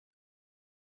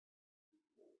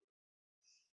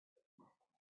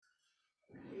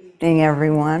Evening,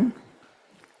 everyone.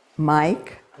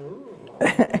 Mike.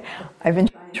 I've been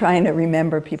trying to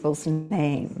remember people's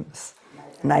names,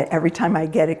 and every time I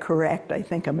get it correct, I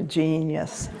think I'm a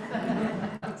genius.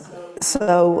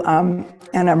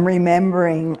 And I'm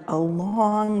remembering a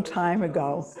long time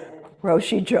ago,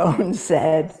 Roshi Jones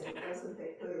said,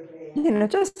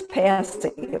 just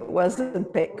passing, it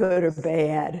wasn't good or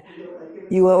bad.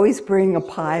 You always bring a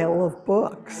pile of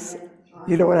books,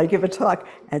 when I give a talk,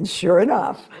 and sure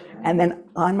enough, and then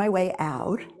on my way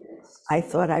out, I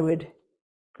thought I would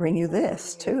bring you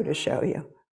this too to show you.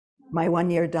 My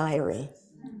one-year diary.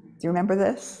 Do you remember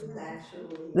this?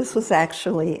 This was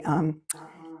actually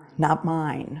not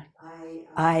mine.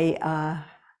 How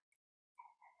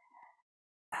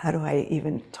do I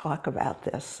even talk about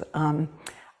this?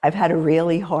 I've had a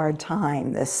really hard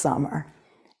time this summer,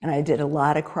 and I did a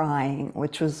lot of crying,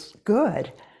 which was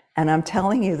good. And I'm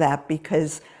telling you that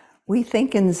because we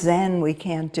think in Zen we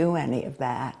can't do any of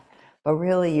that, but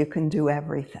really you can do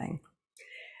everything.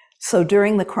 So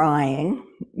during the crying,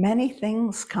 many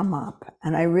things come up,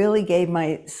 and I really gave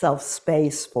myself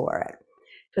space for it.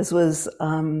 This was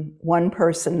one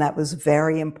person that was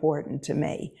very important to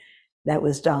me that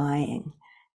was dying.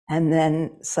 And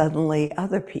then suddenly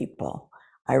other people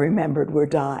I remembered were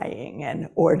dying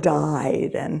or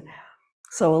died. And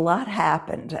so a lot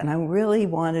happened, and I really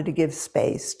wanted to give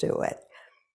space to it.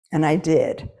 And I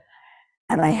did,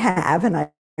 and I have, and I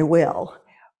will.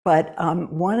 But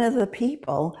one of the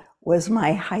people was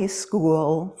my high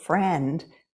school friend,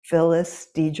 Phyllis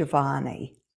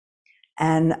DiGiovanni.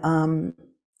 And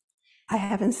I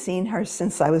haven't seen her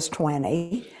since I was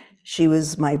 20. She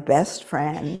was my best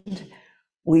friend.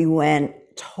 We went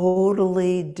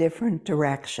totally different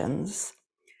directions,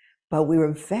 but we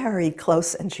were very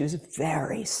close, and she was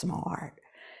very smart,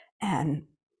 and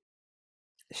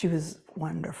she was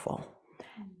wonderful.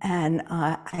 And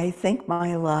I think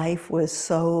my life was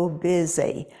so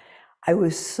busy. I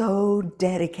was so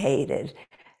dedicated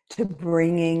to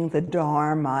bringing the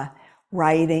Dharma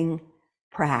writing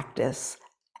practice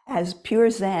as pure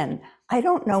Zen. I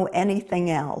don't know anything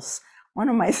else. One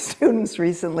of my students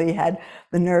recently had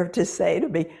the nerve to say to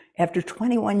me, after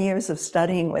 21 years of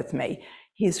studying with me,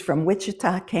 he's from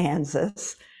Wichita,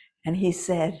 Kansas, and he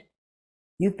said,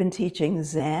 "You've been teaching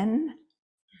Zen?"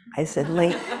 I said,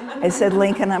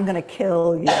 "Lincoln, I'm going to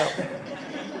kill you.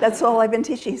 That's all I've been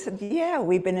teaching." He said, "Yeah,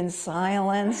 we've been in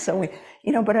silence." So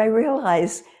but I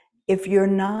realized if you're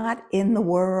not in the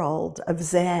world of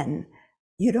Zen,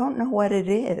 you don't know what it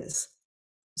is.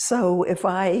 So if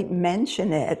I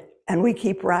mention it and we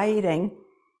keep writing,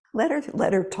 let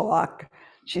her talk.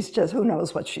 She's just, who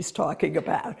knows what she's talking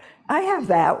about. I have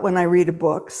that when I read a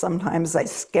book. Sometimes I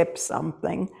skip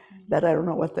something that I don't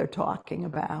know what they're talking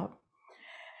about.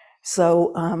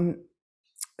 So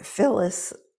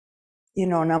Phyllis,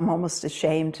 and I'm almost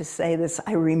ashamed to say this,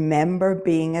 I remember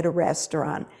being at a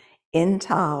restaurant in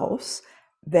Taos,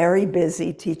 very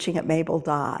busy teaching at Mabel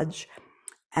Dodge,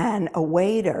 and a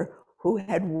waiter who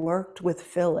had worked with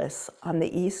Phyllis on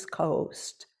the East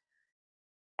Coast,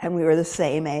 and we were the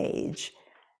same age,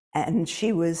 and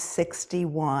she was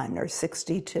 61 or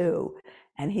 62,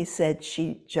 and he said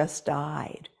she just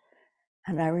died.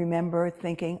 And I remember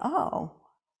thinking, oh,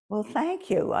 well, thank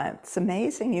you. It's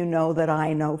amazing you know that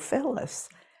I know Phyllis.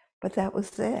 But that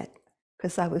was it,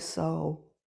 because I was so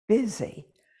busy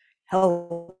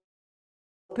helping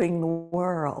the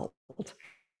world.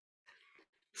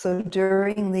 So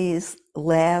during these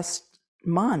last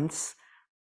months,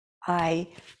 I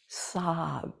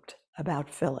sobbed about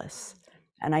Phyllis,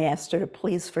 and I asked her to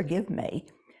please forgive me.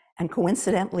 And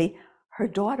coincidentally, her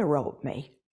daughter wrote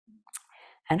me.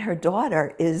 And her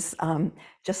daughter is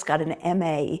just got an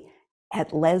MA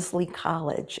at Lesley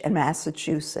College in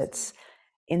Massachusetts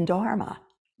in Dharma.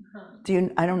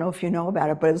 I don't know if you know about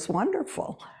it, but it's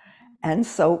wonderful. And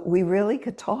so we really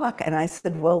could talk. And I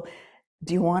said, well,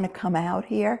 do you want to come out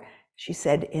here? She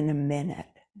said, in a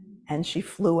minute. And she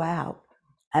flew out.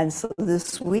 And so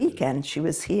this weekend, she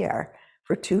was here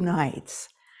for 2 nights.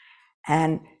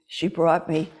 And she brought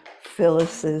me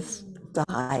Phyllis's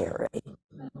diary.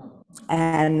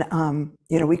 And,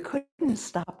 we couldn't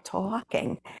stop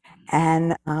talking.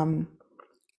 And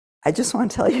I just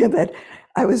want to tell you that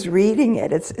I was reading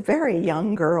it. It's a very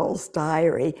young girl's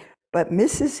diary, but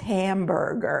Mrs.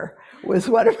 Hamburger was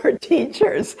one of her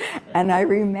teachers. And I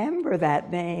remember that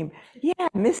name. Yeah,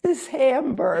 Mrs.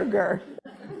 Hamburger.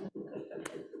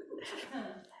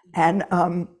 And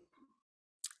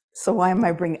so why am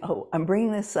I I'm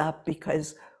bringing this up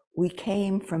because we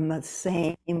came from the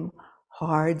same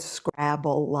hard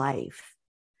scrabble life.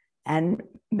 And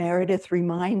Meredith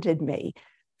reminded me,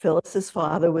 Phyllis's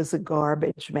father was a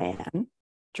garbage man,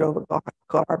 drove a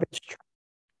garbage truck.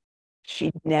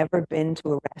 She'd never been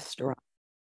to a restaurant,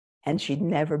 and she'd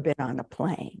never been on a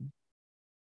plane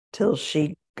till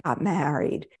she got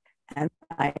married. And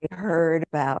I heard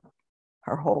about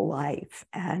her whole life.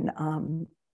 And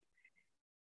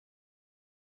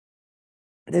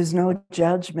there's no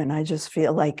judgment. I just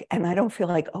feel like, and I don't feel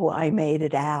like, oh, I made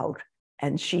it out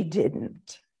and she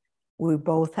didn't. We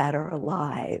both had our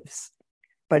lives.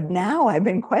 But now I've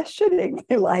been questioning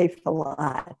my life a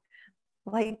lot.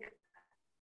 Like,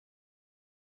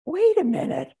 wait a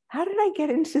minute, how did I get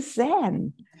into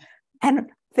Zen? And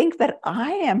think that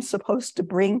I am supposed to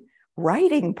bring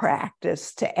writing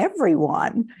practice to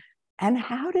everyone. And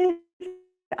how did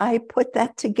I put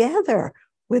that together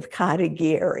with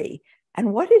Katagiri?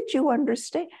 And what did you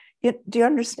understand? Do you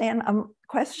understand? I'm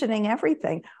questioning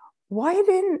everything. Why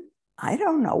didn't, I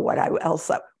don't know what else.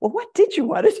 Well, what did you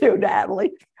want to do,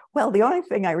 Natalie? Well, the only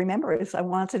thing I remember is I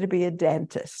wanted to be a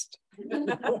dentist.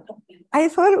 I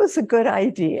thought it was a good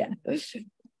idea,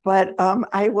 but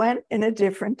I went in a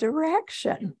different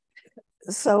direction.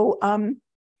 So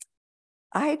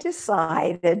I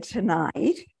decided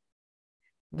tonight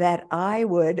that I'm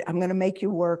going to make you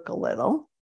work a little,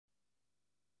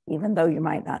 even though you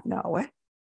might not know it.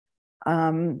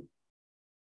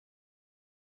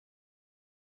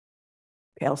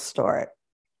 Okay, I'll start.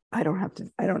 I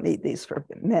don't need these for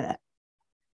a minute.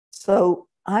 So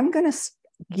I'm going to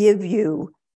give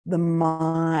you the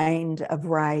mind of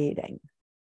writing.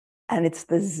 And it's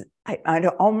I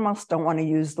almost don't want to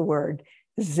use the word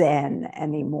Zen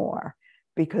anymore,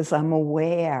 because I'm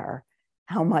aware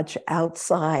how much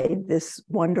outside this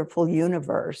wonderful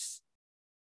universe,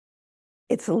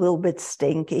 it's a little bit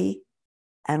stinky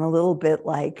and a little bit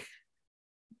like,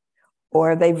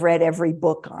 or they've read every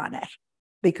book on it.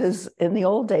 Because in the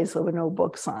old days, there were no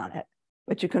books on it,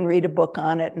 but you can read a book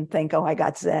on it and think, oh, I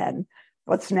got Zen.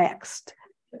 What's next?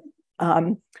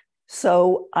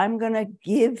 So I'm going to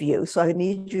give you, so I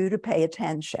need you to pay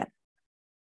attention.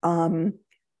 And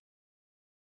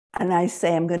I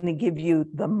say, I'm going to give you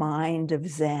the mind of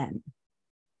Zen.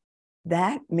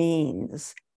 That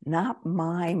means not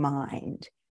my mind,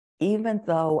 even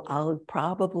though I'll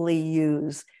probably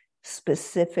use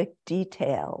specific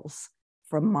details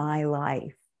from my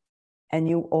life. And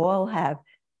you all have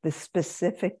the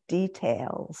specific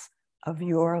details of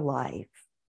your life.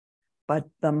 But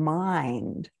the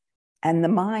mind, and the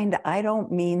mind, I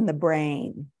don't mean the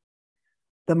brain.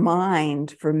 The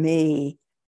mind for me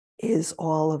is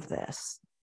all of this.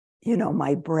 You know,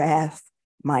 my breath,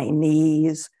 my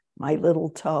knees, my little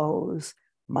toes,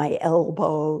 my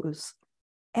elbows,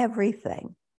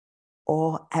 everything.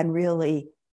 And really,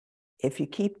 if you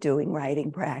keep doing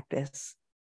writing practice,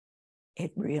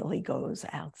 it really goes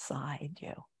outside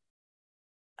you.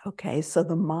 Okay, so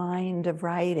the mind of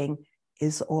writing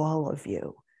is all of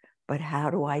you. But how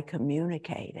do I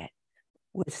communicate it?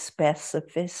 With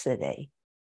specificity.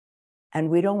 And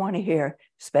we don't want to hear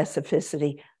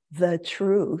specificity, the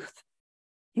truth.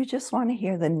 You just want to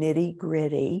hear the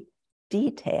nitty-gritty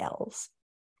details.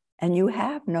 And you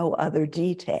have no other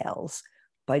details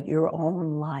but your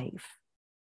own life.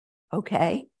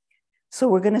 Okay? So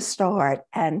we're going to start.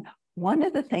 And one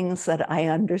of the things that I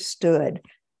understood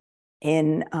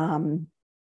in, how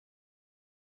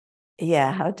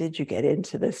did you get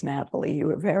into this, Natalie? You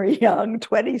were very young,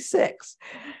 26.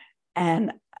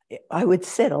 And I would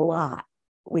sit a lot.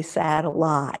 We sat a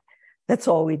lot. That's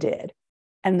all we did.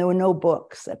 And there were no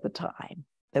books at the time.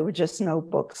 There were just no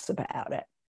books about it.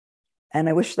 And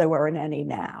I wish there weren't any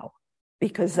now,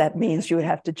 because that means you would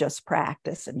have to just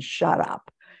practice and shut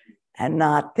up and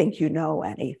not think you know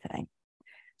anything.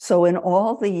 So in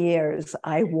all the years,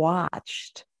 I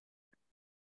watched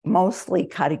mostly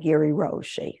Katagiri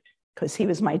Roshi, because he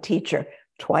was my teacher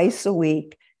twice a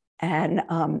week. And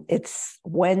it's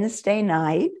Wednesday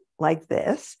night like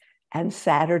this and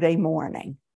Saturday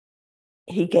morning.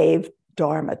 He gave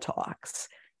Dharma talks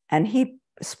and he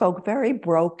spoke very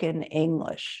broken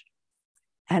English.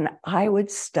 And I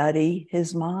would study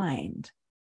his mind.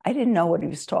 I didn't know what he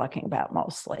was talking about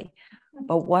mostly,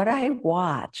 but what I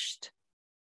watched,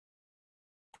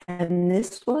 and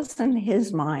this wasn't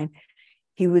his mind,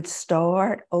 he would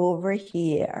start over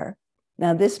here.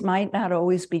 Now, this might not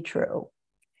always be true,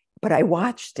 but I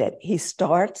watched it. He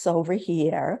starts over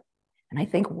here, and I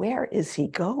think, where is he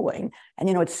going? And,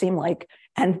 you know, it seemed like,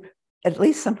 and at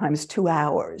least sometimes 2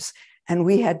 hours, and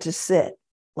we had to sit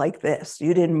like this.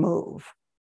 You didn't move,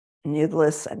 and you'd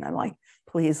listen. I'm like,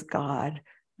 please, God,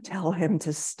 tell him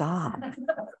to stop.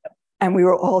 And we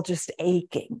were all just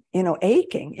aching,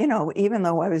 even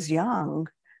though I was young,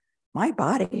 my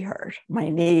body hurt, my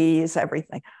knees,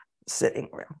 everything. Sitting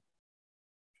room.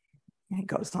 It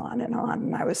goes on,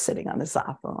 and I was sitting on the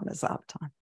Zoppo and a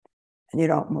Zopton, and you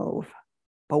don't move.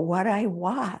 But what I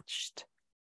watched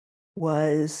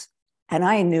was, and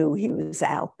I knew he was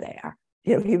out there,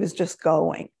 he was just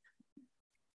going.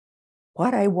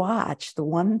 What I watched, the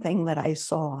one thing that I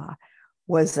saw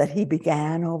was that he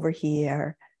began over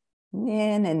here,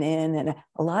 in, and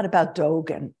a lot about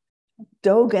Dogen.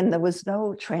 Dogen, there was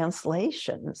no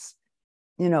translations.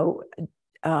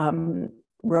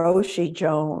 Roshi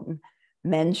Joan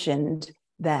mentioned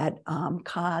that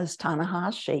Kaz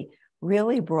Tanahashi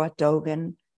really brought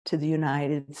Dogen to the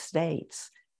United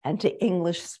States and to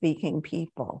English-speaking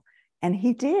people. And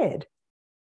he did.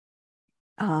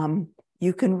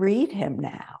 You can read him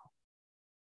now.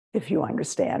 If you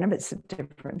understand him, it's a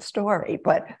different story.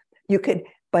 But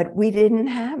we didn't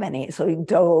have any. So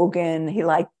Dogen, he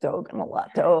liked Dogen a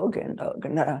lot. Dogen,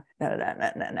 nah.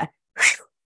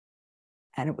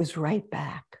 And it was right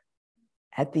back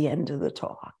at the end of the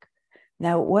talk.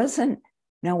 Now,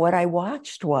 what I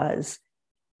watched was,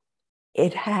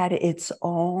 it had its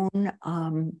own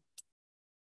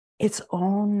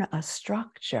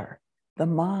structure. The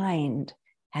mind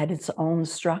had its own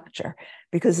structure,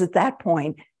 because at that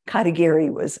point, Katagiri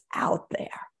was out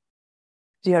there.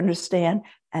 Do you understand?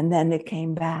 And then it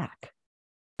came back.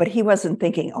 But he wasn't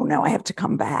thinking, oh, no, I have to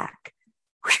come back.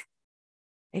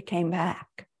 It came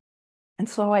back. And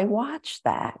so I watched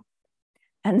that.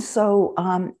 And so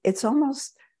it's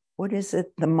almost, what is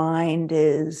it? The mind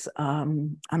is,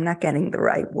 I'm not getting the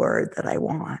right word that I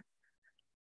want.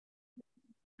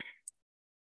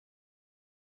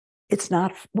 It's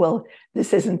not, well,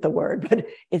 this isn't the word, but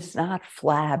it's not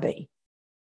flabby.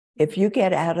 If you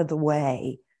get out of the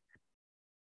way,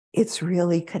 it's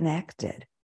really connected.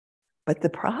 But the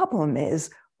problem is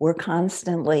we're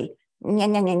constantly,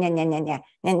 yada,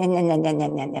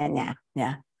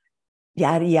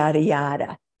 yada,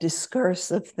 yada,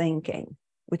 discursive thinking,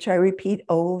 which I repeat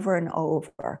over and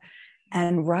over.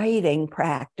 And writing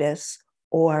practice,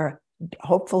 or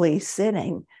hopefully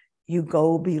sitting, you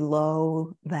go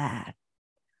below that.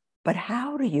 But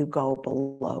how do you go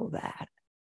below that?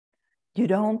 You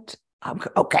don't,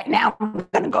 okay, now I'm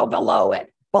going to go below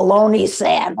it. Bologna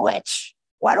sandwich.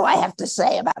 What do I have to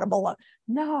say about a bologna?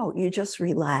 No, you just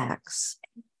relax.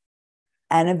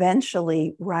 And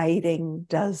eventually writing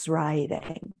does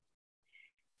writing.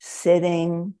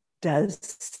 Sitting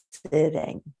does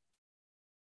sitting.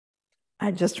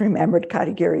 I just remembered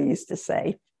Katagiri used to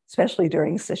say, especially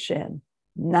during Sesshin,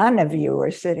 none of you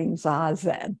are sitting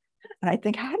zazen. And I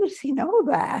think, how does he know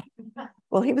that?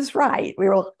 Well, he was right. We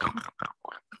were all,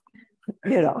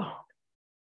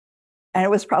 and it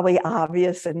was probably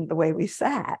obvious in the way we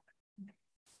sat.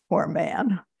 Poor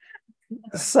man.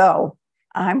 So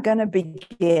I'm going to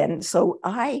begin. So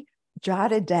I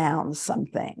jotted down some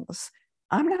things.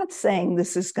 I'm not saying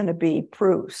this is going to be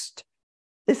Proust.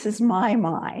 This is my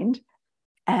mind.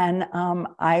 And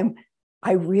I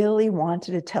really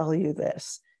wanted to tell you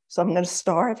this. So I'm going to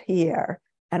start here,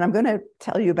 and I'm going to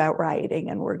tell you about writing,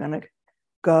 and we're going to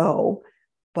go,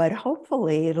 but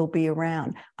hopefully it'll be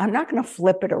around. I'm not going to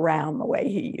flip it around the way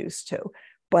he used to,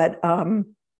 but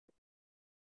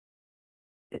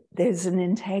there's an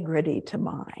integrity to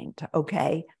mind,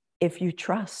 okay? If you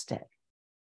trust it.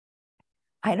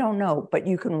 I don't know, but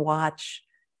you can watch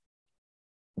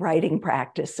writing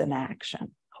practice in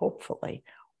action, hopefully,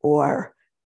 or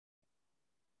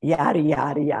yada,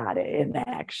 yada, yada in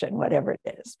action, whatever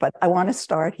it is. But I want to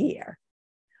start here.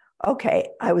 Okay,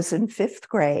 I was in 5th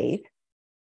grade,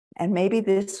 and maybe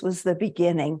this was the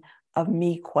beginning of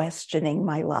me questioning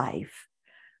my life.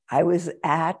 I was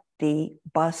at the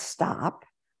bus stop.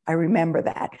 I remember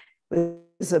that. It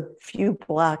was a few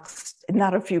blocks,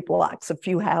 not a few blocks, a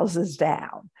few houses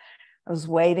down. I was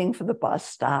waiting for the bus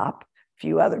stop, a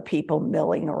few other people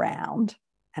milling around,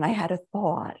 and I had a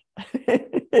thought.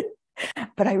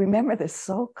 But I remember this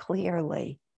so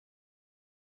clearly.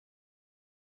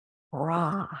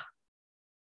 Bra.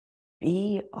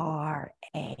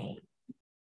 B-R-A.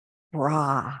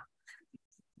 Bra.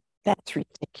 That's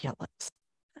ridiculous.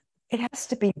 It has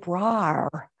to be brar.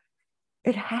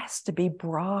 It has to be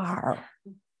brar.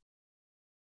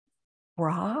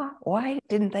 Bra? Why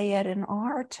didn't they add an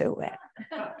R to it?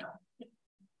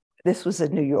 This was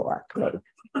in New York.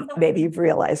 Maybe you've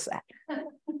realized that.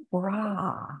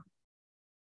 Bra.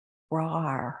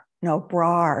 Brar. No,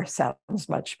 brar sounds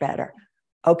much better.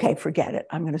 Okay, forget it.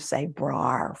 I'm going to say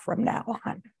brar from now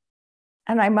on.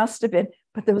 And I must have been,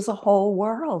 but there was a whole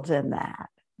world in that.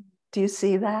 Do you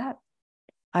see that?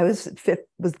 I was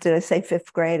did I say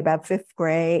 5th grade? About 5th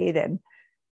grade. And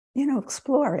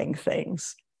exploring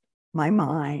things, my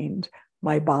mind,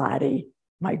 my body,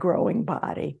 my growing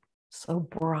body. So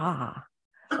bra.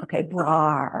 Okay,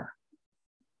 brar.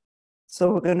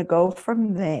 So we're going to go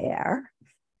from there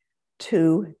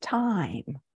to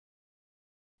time.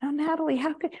 Now, Natalie,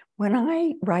 when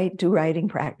I do writing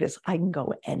practice, I can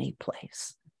go any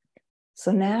place.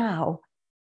 So now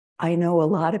I know a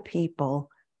lot of people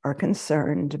are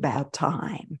concerned about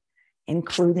time,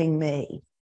 including me,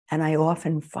 and I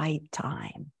often fight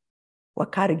time.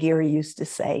 What Katagiri used to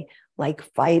say, like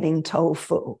fighting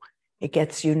tofu, it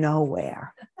gets you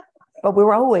nowhere. But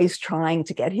we're always trying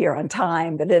to get here on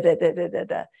time,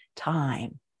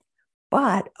 time.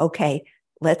 But okay,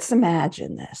 let's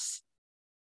imagine this.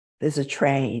 There's a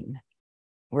train.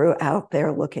 We're out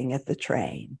there looking at the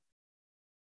train.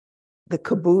 The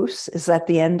caboose is at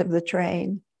the end of the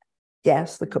train.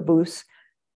 Yes, the caboose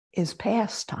is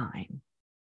past time.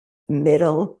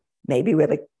 Middle, maybe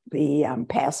where the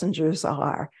passengers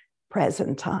are,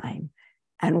 present time.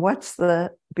 And what's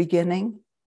the beginning?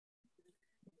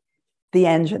 The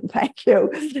engine, thank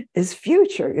you, is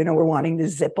future. We're wanting to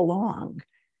zip along.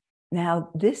 Now,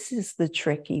 this is the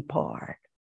tricky part.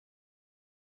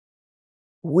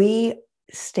 We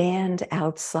stand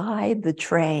outside the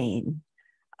train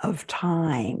of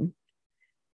time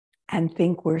and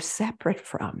think we're separate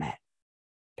from it.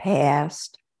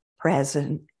 Past,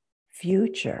 present,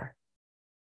 future.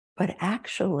 But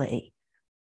actually,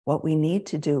 what we need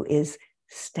to do is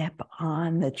step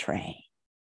on the train.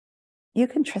 You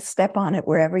can step on it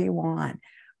wherever you want,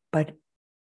 but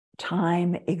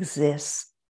time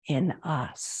exists in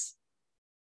us.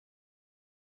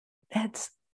 That's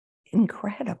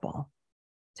incredible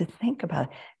to think about.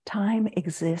 Time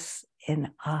exists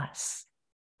in us.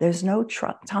 There's no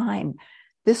time.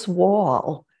 This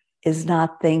wall is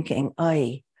not thinking,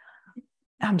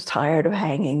 I'm tired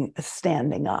of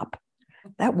standing up.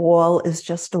 That wall is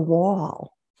just a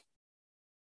wall.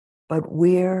 But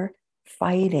we're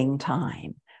fighting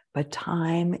time, but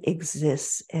time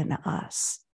exists in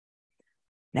us.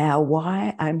 Now,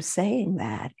 why I'm saying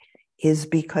that is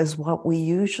because what we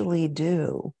usually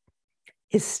do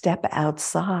is step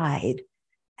outside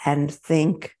and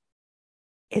think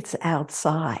it's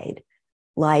outside.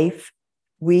 Life,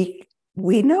 we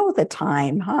know the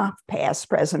time, past,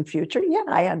 present, future. Yeah,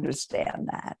 I understand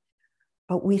that.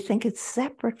 But we think it's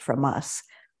separate from us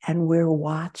and we're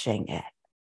watching it.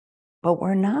 But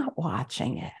we're not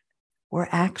watching it. We're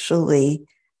actually,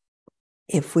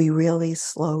 if we really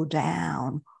slow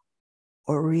down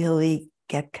or really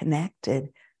get connected,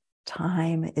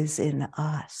 time is in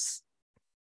us.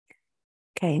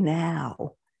 Okay,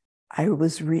 now, I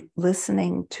was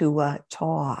listening to a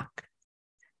talk.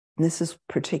 And this is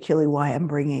particularly why I'm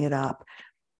bringing it up.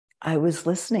 I was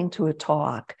listening to a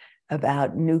talk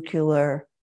about nuclear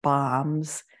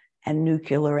bombs and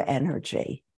nuclear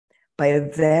energy by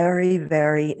a very,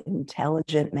 very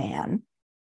intelligent man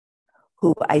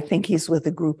who I think he's with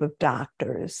a group of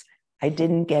doctors. I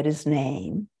didn't get his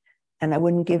name, and I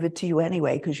wouldn't give it to you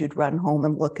anyway because you'd run home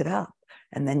and look it up,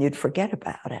 and then you'd forget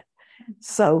about it.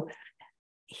 So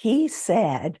he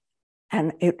said,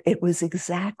 and it was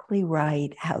exactly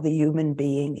right how the human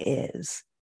being is.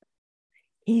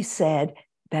 He said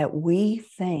that we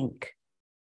think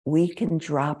we can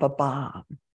drop a bomb,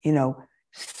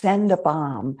 send a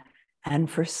bomb,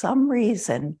 and for some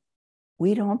reason,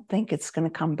 we don't think it's going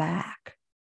to come back,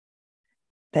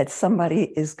 that somebody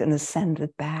is going to send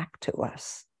it back to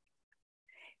us.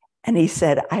 And he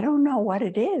said, I don't know what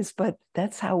it is, but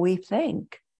that's how we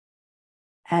think.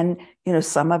 And,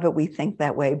 some of it we think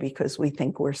that way because we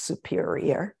think we're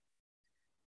superior.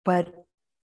 But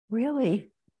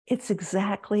really, it's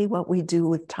exactly what we do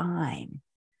with time.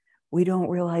 We don't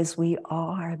realize we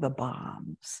are the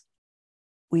bombs.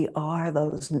 We are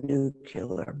those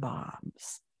nuclear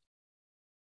bombs.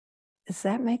 Does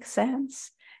that make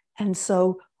sense? And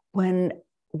so when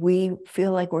we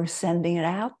feel like we're sending it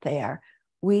out there,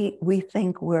 we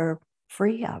think we're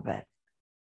free of it.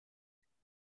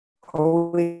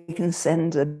 Or we can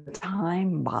send a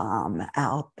time bomb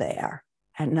out there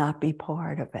and not be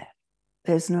part of it.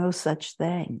 There's no such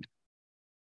thing.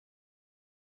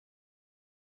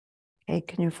 Okay,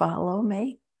 can you follow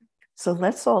me? So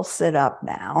let's all sit up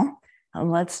now and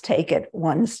let's take it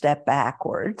one step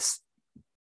backwards.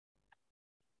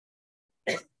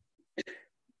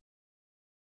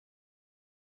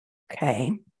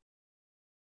 Okay.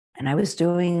 And I was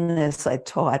doing this, I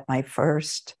taught my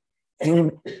first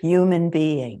human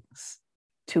beings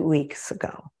 2 weeks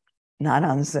ago, not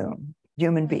on Zoom,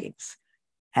 human beings.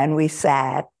 And we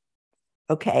sat,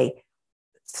 okay,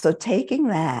 so taking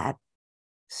that,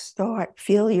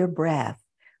 feel your breath,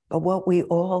 But what we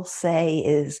all say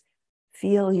is,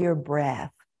 feel your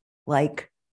breath, like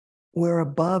we're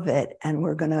above it and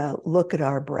we're going to look at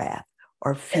our breath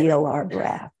or feel our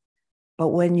breath. But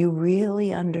when you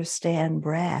really understand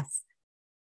breath,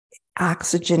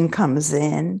 oxygen comes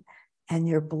in and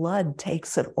your blood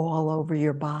takes it all over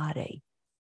your body.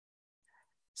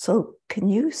 So can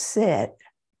you sit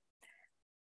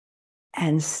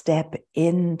and step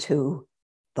into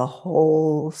the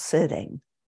whole sitting?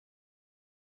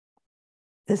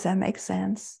 Does that make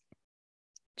sense?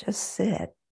 Just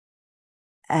sit.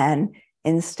 And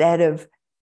instead of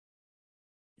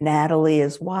Natalie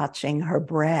is watching her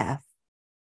breath,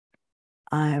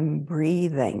 I'm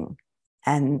breathing,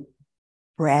 and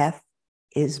breath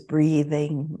is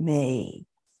breathing me.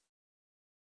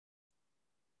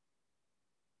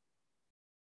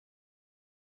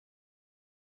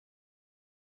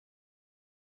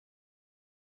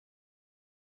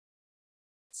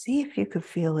 See if you could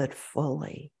feel it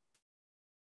fully.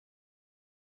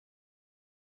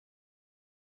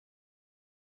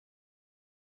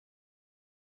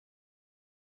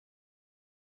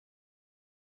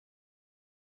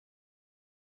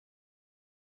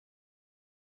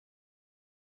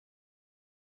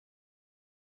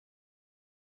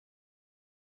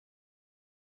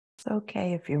 It's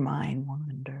okay if your mind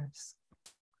wanders.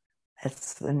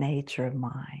 That's the nature of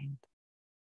mind.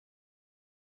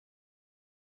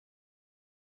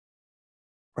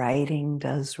 Writing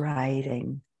does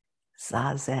writing.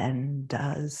 Zazen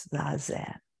does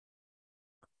zazen.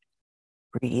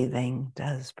 Breathing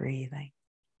does breathing.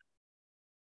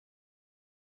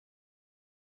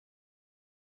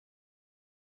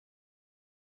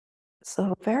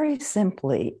 So very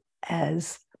simply,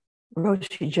 as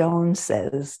Roshi Jones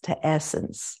says to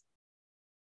Essence,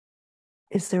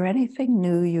 is there anything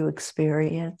new you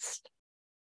experienced?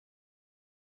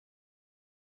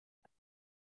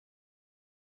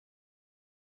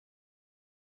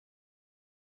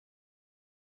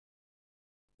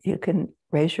 You can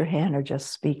raise your hand or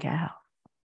just speak out.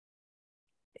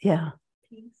 Yeah.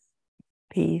 Peace.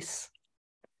 Peace.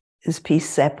 Is peace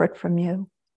separate from you?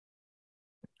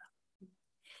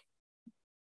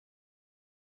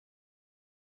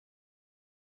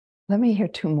 Let me hear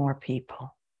two more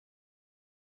people.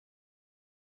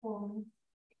 Fullness.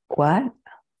 What?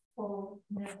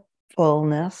 Fullness.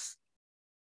 Fullness.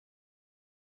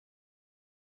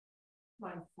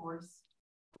 Life force.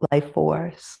 Life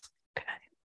force. Okay.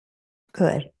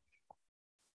 Good.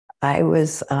 I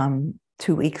was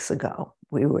 2 weeks ago,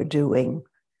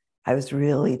 I was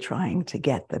really trying to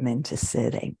get them into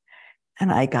sitting.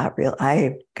 And I got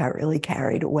really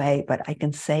carried away, but I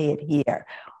can say it here.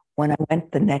 When I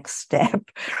went the next step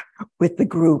with the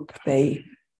group, I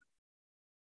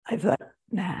thought,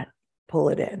 Nat, pull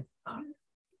it in.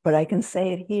 But I can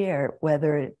say it here,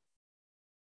 whether,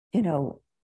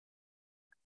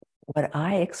 what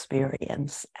I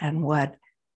experience and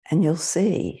you'll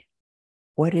see,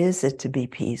 what is it to be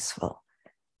peaceful?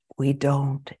 We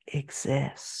don't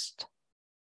exist.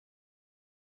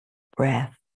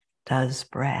 Breath does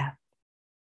breath.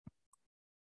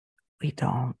 We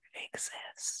don't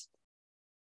exist.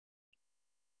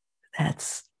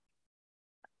 That's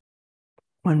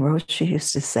when Roshi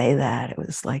used to say that, it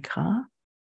was like, huh?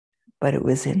 But it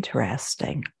was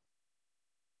interesting.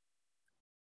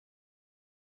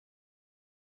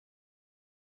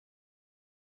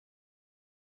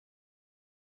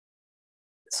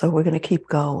 So we're going to keep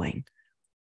going.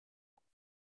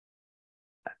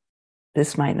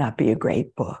 This might not be a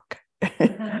great book.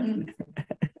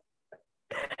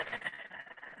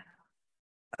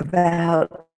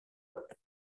 About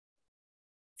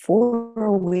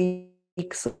 4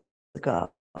 weeks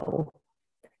ago,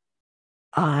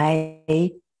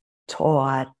 I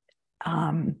taught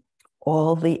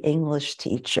all the English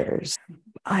teachers.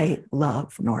 I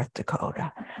love North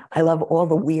Dakota. I love all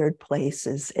the weird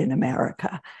places in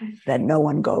America that no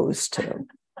one goes to.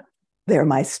 They're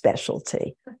my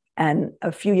specialty. And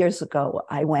a few years ago,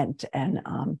 I went and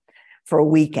for a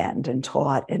weekend and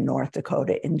taught in North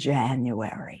Dakota in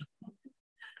January.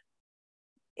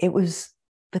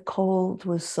 The cold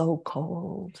was so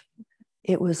cold.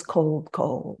 It was cold,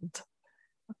 cold.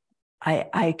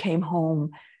 I came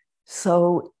home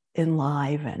so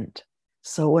enlivened.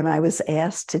 So when I was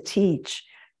asked to teach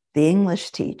the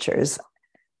English teachers,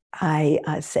 I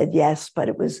said yes, but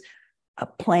it was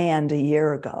planned a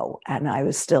year ago, and I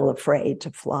was still afraid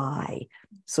to fly.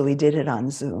 So we did it on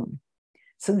Zoom.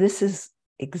 So this is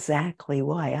exactly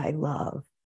why I love.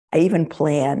 I even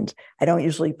planned, I don't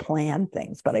usually plan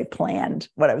things, but I planned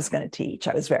what I was going to teach.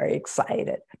 I was very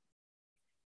excited.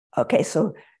 Okay,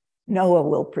 so Noah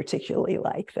will particularly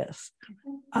like this.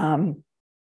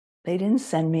 They didn't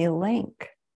send me a link.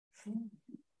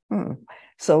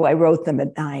 So I wrote them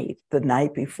at night, the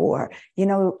night before. You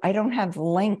know, I don't have the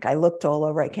link. I looked all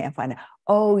over. I can't find it.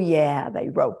 Oh, yeah, they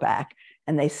wrote back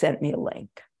and they sent me a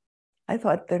link. I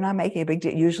thought they're not making a big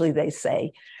deal. Usually they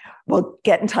say, well,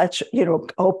 get in touch, you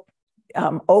know,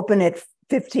 open it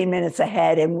 15 minutes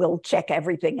ahead and we'll check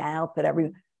everything out.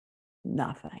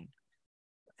 Nothing.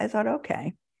 I thought,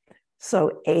 okay.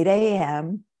 So 8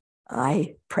 a.m.,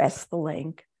 I press the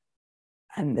link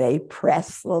and they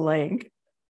press the link.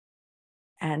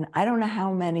 And I don't know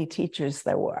how many teachers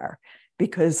there were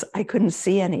because I couldn't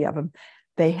see any of them.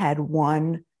 They had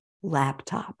one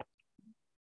laptop.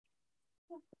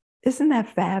 Isn't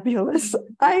that fabulous?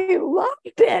 I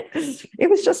loved it. It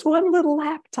was just one little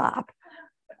laptop.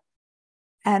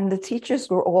 And the teachers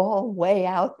were all way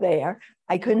out there.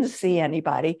 I couldn't see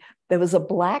anybody. There was a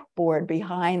blackboard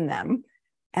behind them.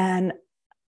 And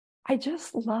I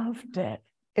just loved it.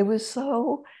 It was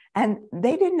so, and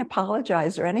they didn't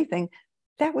apologize or anything.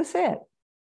 That was it.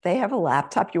 They have a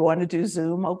laptop. You want to do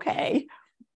Zoom? Okay.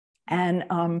 And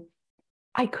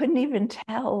I couldn't even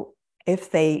tell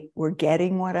if they were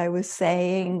getting what I was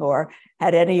saying or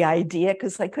had any idea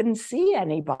because I couldn't see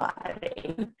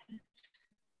anybody.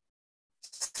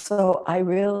 So I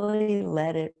really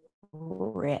let it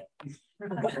rip.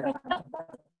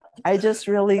 I just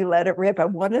really let it rip.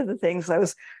 And one of the things I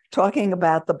was talking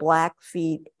about the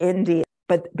Blackfeet Indian,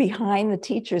 but behind the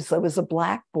teachers, there was a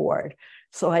blackboard.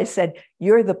 So I said,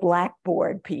 you're the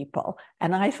blackboard people.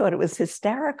 And I thought it was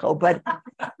hysterical, but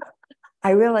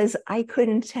I realized I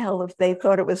couldn't tell if they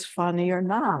thought it was funny or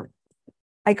not.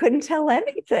 I couldn't tell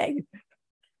anything.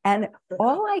 And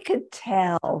all I could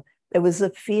tell, there was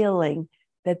a feeling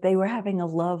that they were having a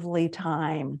lovely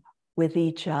time with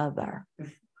each other.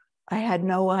 I had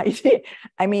no idea.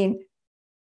 I mean,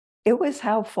 it was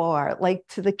how far, like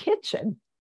to the kitchen.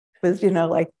 It was, you know,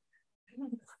 like,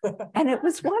 and it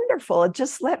was wonderful. It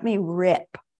just let me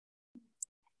rip.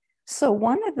 So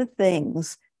one of the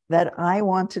things that I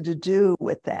wanted to do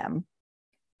with them,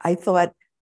 I thought,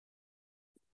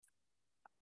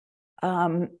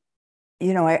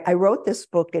 you know, I wrote this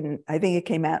book and I think it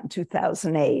came out in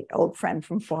 2008, Old Friend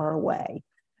from Far Away.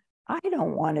 I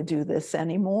don't want to do this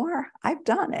anymore. I've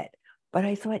done it. But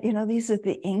I thought, you know, these are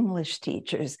the English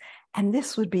teachers and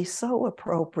this would be so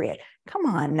appropriate. Come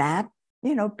on, Nat,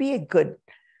 you know, be a good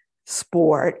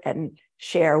sport and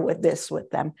share with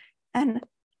them. And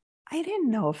I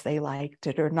didn't know if they liked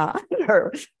it or not,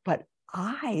 but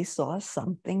I saw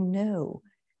something new.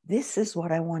 This is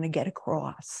what I want to get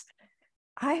across.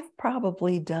 I've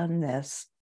probably done this,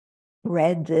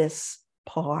 read this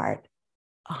part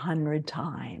 100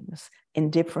 times in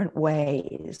different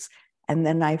ways. And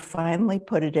then I finally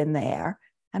put it in there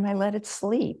and I let it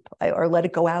sleep or let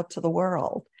it go out to the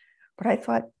world. But I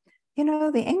thought, you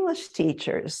know, the English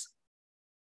teachers,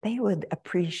 they would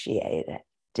appreciate it.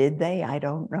 Did they? I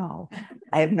don't know.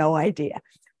 I have no idea.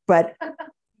 But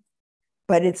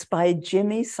it's by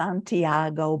Jimmy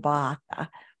Santiago Baca,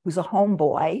 who's a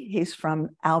homeboy. He's from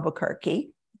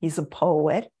Albuquerque. He's a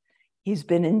poet. He's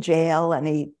been in jail and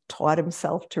he taught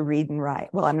himself to read and write.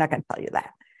 Well, I'm not going to tell you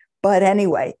that. But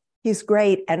anyway, he's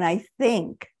great. And I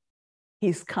think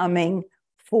he's coming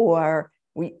for,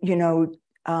 you know,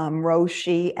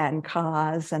 Roshi and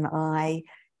Kaz and I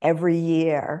every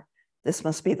year. This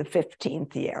must be the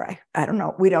 15th year. I don't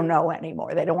know. We don't know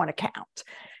anymore. They don't want to count.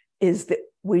 Is that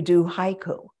we do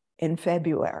haiku in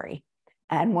February.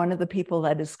 And one of the people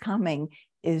that is coming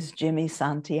is Jimmy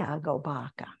Santiago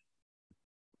Baca.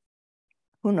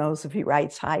 Who knows if he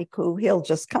writes haiku, he'll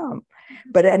just come.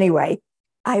 But anyway,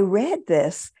 I read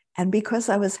this, and because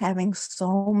I was having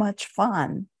so much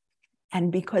fun,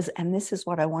 and this is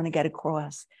what I want to get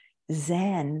across,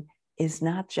 Zen is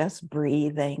not just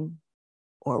breathing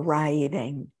or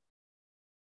writing,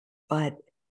 but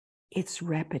it's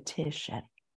repetition.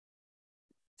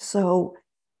 So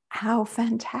how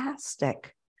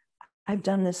fantastic. I've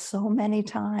done this so many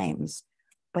times,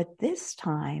 but this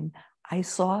time I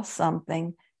saw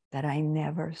something that I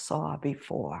never saw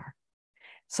before.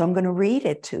 So I'm going to read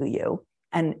it to you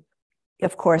and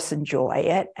of course enjoy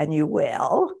it, and you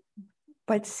will,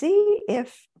 but see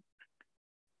if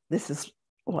this is,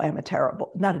 well, I'm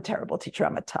not a terrible teacher,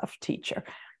 I'm a tough teacher.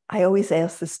 I always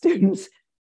ask the students,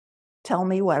 tell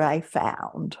me what I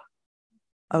found,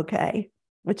 okay?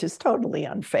 Which is totally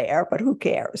unfair, but who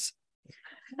cares?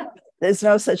 There's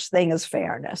no such thing as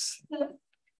fairness.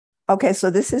 Okay, so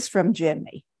this is from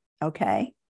Jimmy,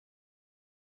 okay?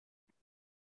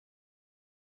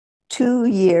 2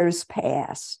 years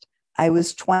passed. I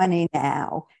was 20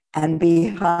 now, and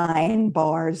behind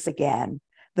bars again.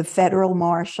 The federal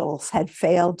marshals had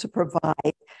failed to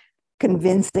provide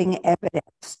convincing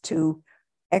evidence to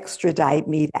extradite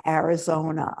me to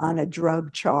Arizona on a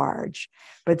drug charge,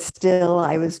 but still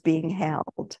I was being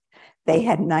held. They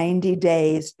had 90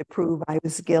 days to prove I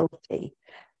was guilty.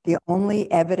 The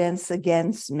only evidence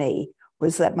against me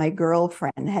was that my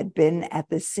girlfriend had been at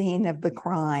the scene of the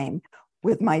crime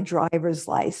with my driver's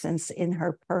license in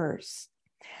her purse.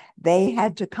 They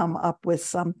had to come up with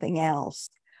something else,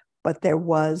 but there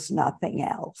was nothing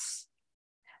else.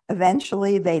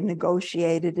 Eventually, they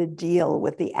negotiated a deal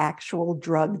with the actual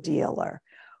drug dealer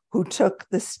who took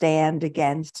the stand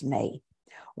against me.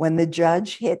 When the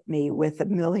judge hit me with $1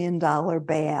 million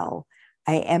bail,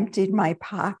 I emptied my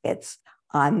pockets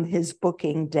on his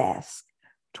booking desk,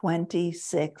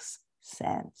 26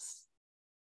 cents.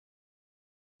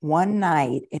 One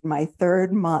night in my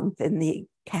third month in the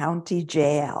county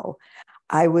jail,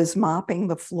 I was mopping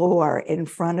the floor in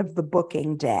front of the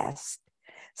booking desk.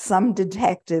 Some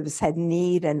detectives had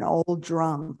kneed an old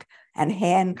drunk and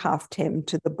handcuffed him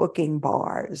to the booking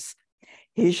bars.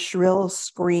 His shrill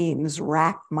screams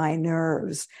racked my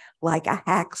nerves like a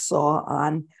hacksaw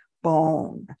on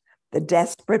bone, the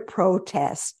desperate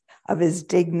protest of his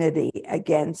dignity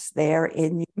against their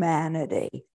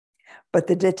inhumanity. But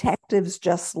the detectives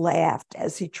just laughed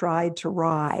as he tried to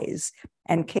rise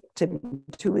and kicked him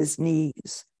to his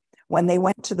knees. When they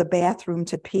went to the bathroom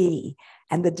to pee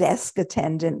and the desk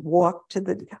attendant walked to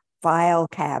the file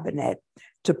cabinet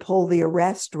to pull the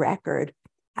arrest record,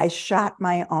 I shot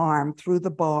my arm through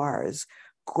the bars,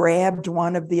 grabbed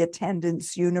one of the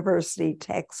attendant's university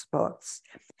textbooks,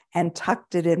 and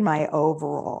tucked it in my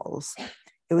overalls.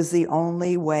 It was the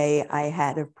only way I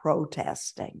had of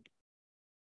protesting.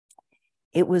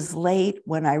 It was late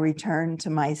when I returned to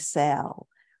my cell.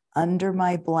 Under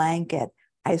my blanket,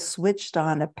 I switched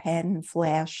on a pen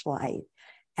flashlight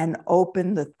and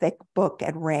opened the thick book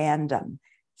at random,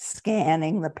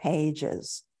 scanning the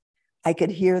pages. I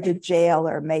could hear the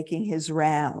jailer making his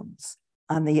rounds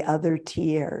on the other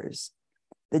tiers.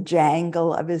 The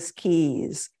jangle of his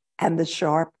keys and the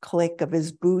sharp click of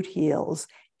his boot heels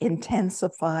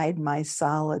intensified my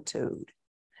solitude.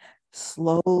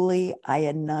 Slowly, I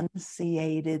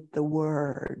enunciated the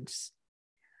words: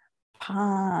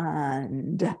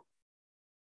 pond,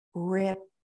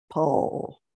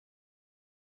 ripple.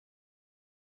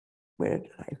 Where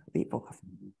did I leave off?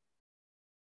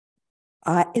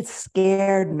 It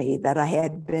scared me that I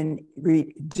had been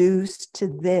reduced to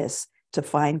this to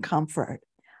find comfort.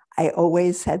 I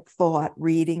always had thought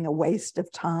reading a waste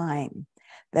of time,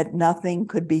 that nothing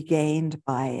could be gained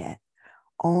by it.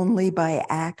 Only by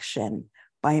action,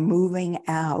 by moving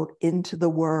out into the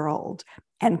world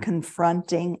and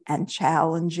confronting and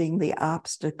challenging the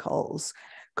obstacles,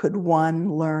 could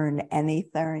one learn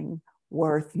anything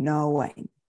worth knowing.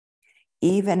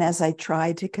 Even as I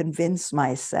tried to convince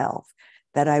myself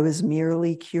that I was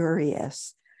merely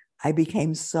curious, I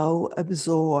became so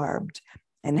absorbed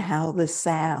in how the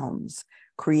sounds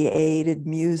created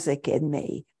music in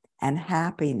me and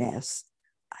happiness,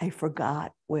 I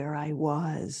forgot where I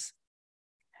was.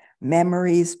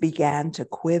 Memories began to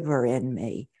quiver in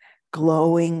me,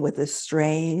 glowing with a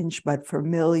strange but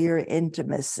familiar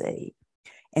intimacy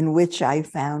in which I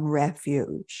found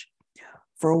refuge.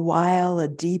 For a while, a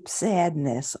deep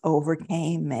sadness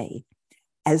overcame me,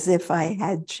 as if I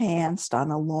had chanced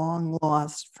on a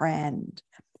long-lost friend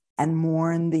and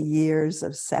mourned the years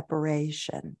of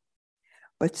separation.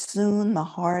 But soon the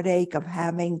heartache of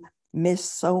having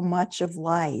missed so much of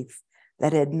life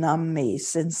that had numbed me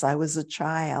since I was a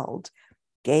child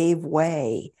gave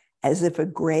way, as if a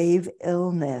grave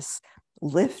illness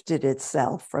lifted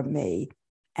itself from me,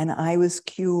 and I was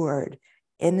cured,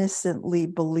 innocently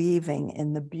believing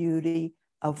in the beauty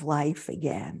of life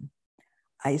again.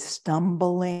 I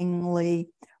stumblingly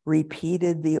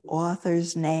repeated the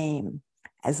author's name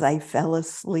as I fell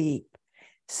asleep,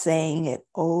 saying it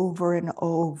over and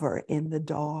over in the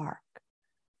dark.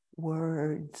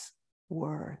 Words,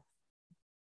 worth,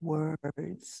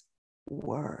 words,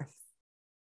 worth.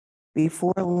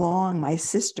 Before long, my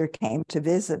sister came to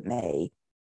visit me,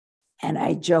 and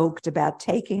I joked about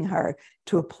taking her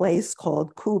to a place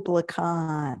called Kubla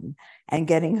Khan and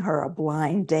getting her a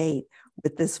blind date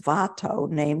with this Vato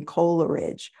named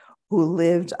Coleridge, who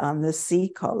lived on the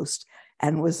seacoast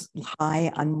and was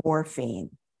high on morphine.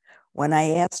 When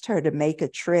I asked her to make a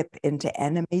trip into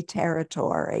enemy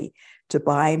territory to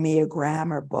buy me a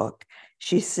grammar book,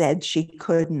 she said she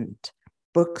couldn't.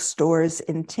 Bookstores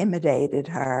intimidated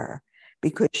her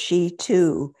because she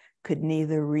too could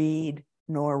neither read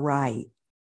nor write.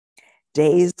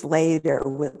 Days later,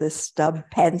 with a stub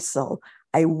pencil,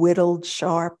 I whittled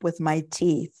sharp with my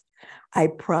teeth. I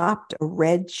propped a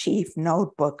red chief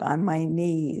notebook on my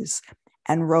knees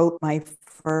and wrote my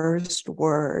first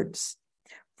words.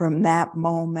 From that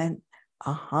moment,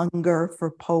 a hunger for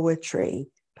poetry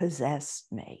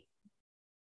possessed me.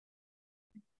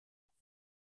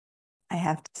 I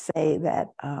have to say that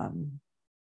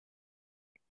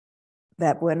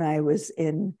that when I was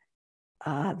in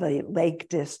the Lake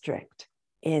District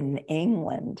in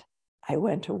England, I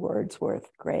went to Wordsworth's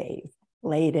grave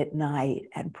late at night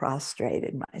and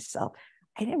prostrated myself.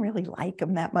 I didn't really like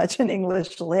him that much in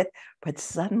English lit, but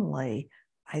suddenly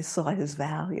I saw his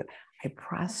value. I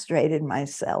prostrated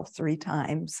myself 3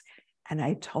 times and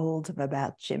I told him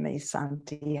about Jimmy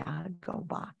Santiago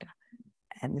Baca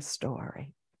and the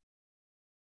story.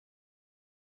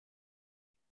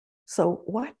 So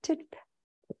what did,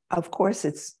 of course,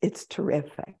 it's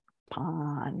terrific.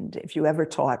 Pond, if you ever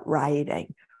taught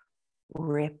writing,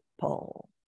 ripple.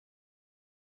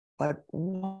 But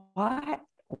what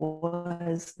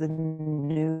was the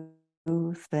new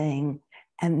thing?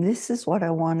 And this is what I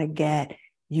want to get.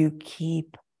 You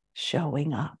keep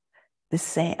showing up.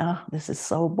 This is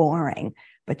so boring,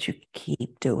 but you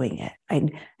keep doing it.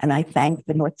 And I thank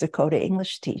the North Dakota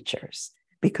English teachers,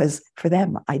 because for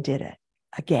them, I did it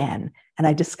again. And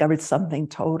I discovered something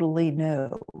totally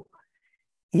new.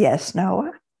 Yes,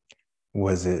 Noah?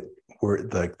 Was it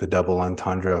like the double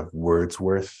entendre of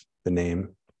Wordsworth, the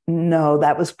name? No,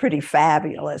 that was pretty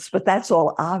fabulous, but that's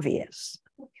all obvious.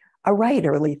 A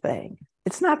writerly thing.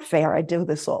 It's not fair. I do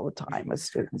this all the time with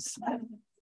students.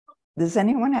 Does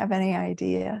anyone have any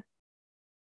idea?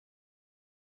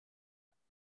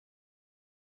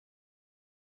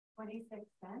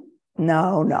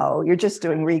 No, you're just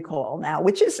doing recall now,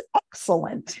 which is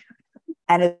excellent.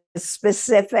 And it's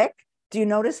specific. Do you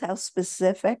notice how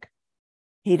specific?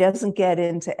 He doesn't get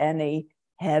into any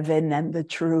heaven and the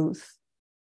truth.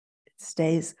 It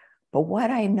stays. But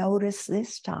what I noticed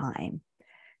this time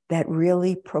that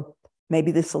really,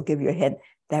 maybe this will give you a hint,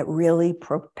 that really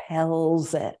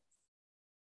propels it.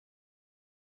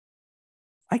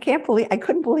 I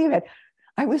couldn't believe it.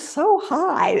 I was so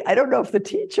high. I don't know if the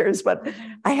teachers, but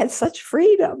I had such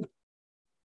freedom.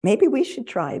 Maybe we should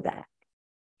try that.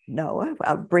 No,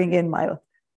 I'll bring in my,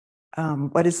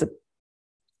 what is it?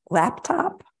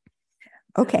 Laptop?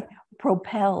 Okay,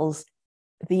 propels.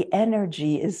 The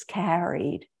energy is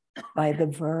carried by the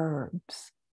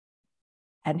verbs.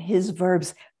 And his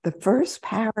verbs, the first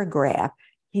paragraph,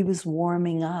 he was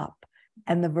warming up,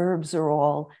 and the verbs are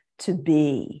all to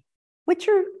be, which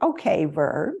are okay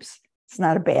verbs. It's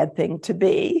not a bad thing to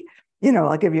be.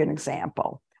 I'll give you an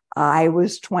example. I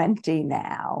was 20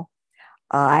 now.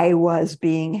 I was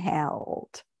being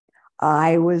held.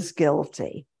 I was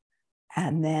guilty.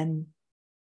 And then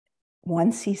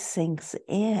once he sinks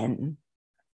in,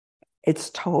 it's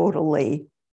totally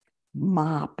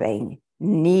mopping,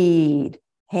 need,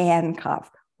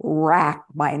 handcuffed,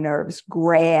 racked my nerves,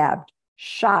 grabbed,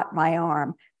 shot my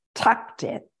arm, tucked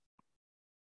it,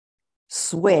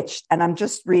 switched, and I'm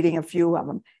just reading a few of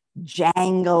them,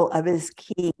 jangle of his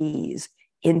keys,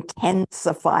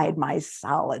 intensified my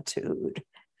solitude.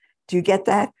 Do you get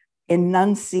that?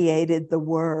 Enunciated the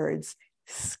words,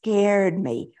 scared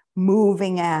me,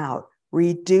 moving out,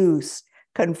 reduced,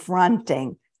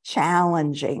 confronting,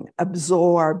 challenging,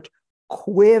 absorbed,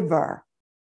 quiver,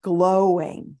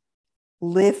 glowing,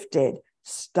 lifted,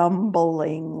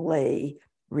 stumblingly,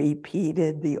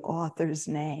 repeated the author's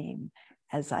name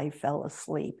as I fell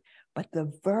asleep. But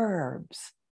the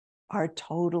verbs are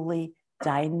totally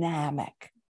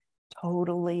dynamic,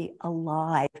 totally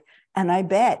alive. And I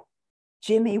bet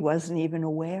Jimmy wasn't even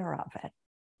aware of it.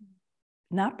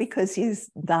 Not because he's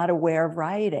not aware of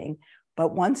writing,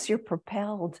 but once you're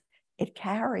propelled, it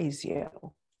carries you.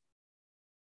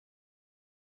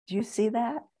 Do you see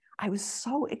that? I was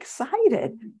so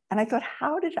excited. And I thought,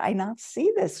 how did I not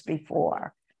see this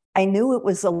before? I knew it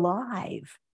was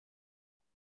alive.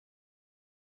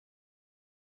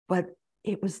 But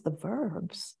it was the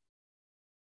verbs.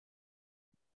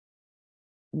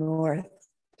 North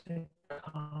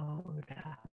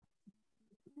Dakota.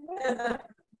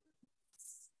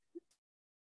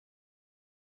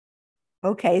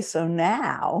 Okay, so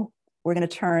now we're going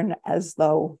to turn as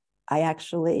though I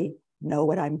actually know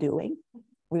what I'm doing.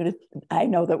 I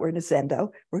know that we're in a Zendo.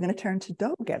 We're going to turn to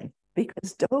Dogen,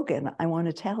 because Dogen, I want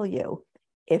to tell you,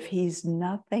 if he's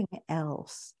nothing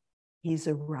else, he's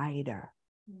a writer.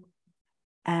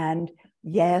 And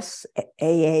yes,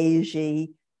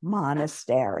 Eiji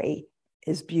Monastery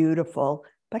is beautiful,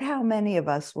 but how many of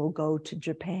us will go to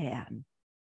Japan?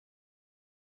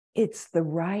 it's the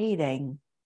writing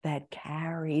that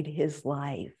carried his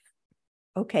life.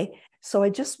 Okay, so I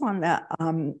just want to,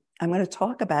 I'm going to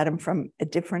talk about him from a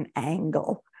different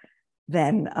angle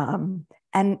than,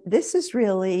 and this is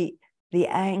really the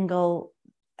angle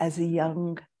as a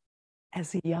young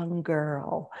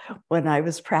girl when I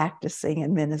was practicing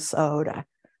in Minnesota.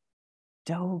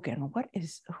 Dogen,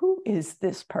 who is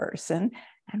this person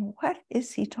and what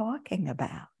is he talking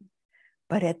about?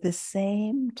 But at the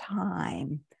same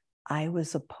time, I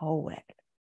was a poet.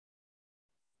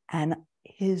 And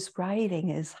his writing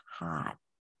is hot.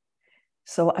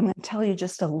 So I'm going to tell you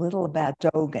just a little about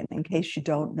Dogen in case you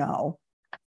don't know.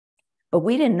 But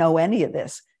we didn't know any of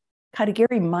this.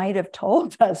 Katagiri might have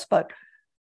told us, but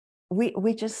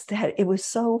we just had, it was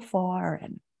so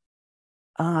foreign.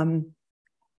 And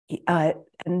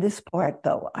this part,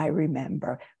 though, I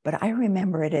remember, but I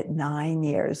remember it at 9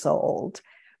 years old.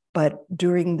 But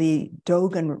during the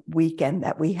Dogen weekend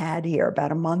that we had here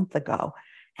about a month ago,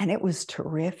 and it was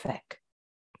terrific.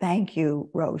 Thank you,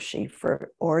 Roshi,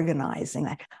 for organizing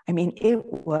that. I mean, it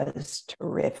was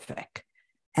terrific.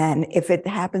 And if it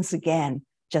happens again,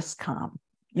 just come.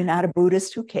 You're not a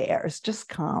Buddhist, who cares? Just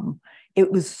come. It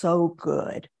was so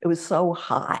good. It was so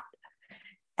hot.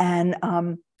 And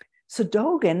so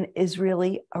Dogen is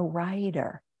really a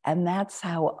writer. And that's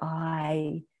how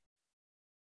I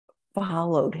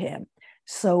followed him.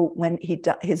 So when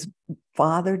his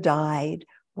father died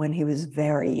when he was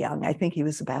very young, I think he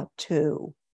was about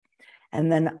 2.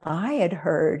 And then I had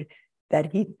heard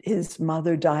that his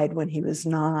mother died when he was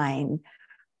 9,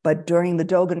 but during the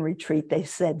Dogen retreat, they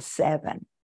said 7.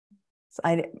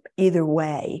 So either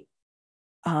way.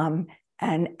 And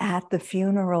at the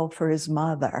funeral for his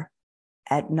mother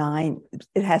at 9,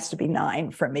 it has to be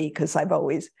 9 for me because I've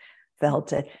always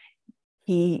felt it,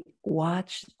 he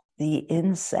watched the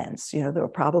incense. There were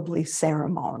probably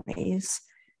ceremonies.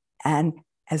 And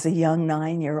as a young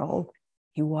 9-year-old,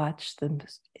 he watched the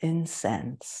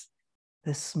incense,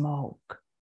 the smoke.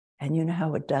 And you know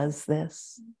how it does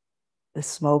this? The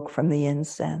smoke from the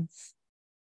incense.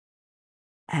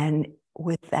 And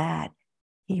with that,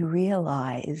 he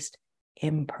realized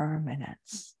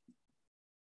impermanence,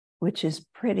 which is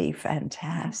pretty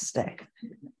fantastic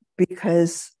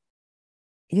because,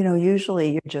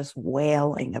 usually you're just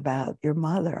wailing about your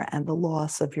mother and the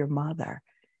loss of your mother.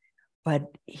 But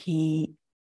he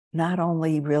not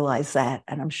only realized that,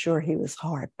 and I'm sure he was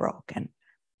heartbroken.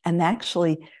 And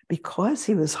actually, because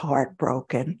he was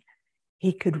heartbroken,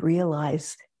 he could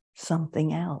realize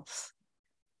something else.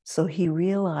 So he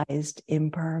realized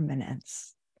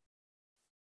impermanence.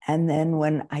 And then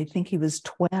when I think he was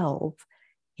 12,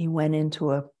 he went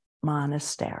into a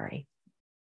monastery.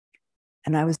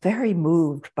 And I was very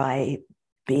moved by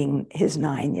being his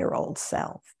 9-year-old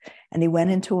self. And he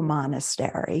went into a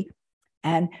monastery.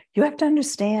 And you have to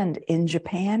understand, in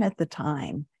Japan at the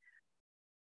time,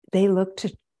 they looked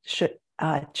to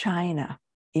China,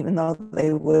 even though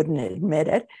they wouldn't admit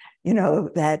it,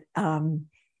 that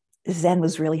Zen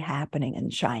was really happening in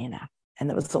China. And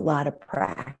there was a lot of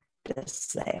practice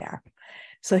there.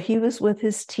 So he was with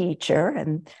his teacher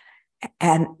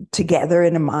and together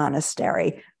in a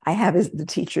monastery. I have the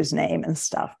teacher's name and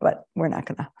stuff, but we're not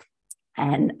going to.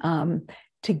 And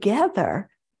together,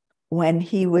 when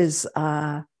he was,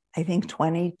 I think,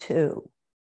 22,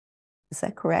 is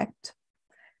that correct?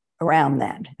 Around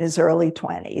then, his early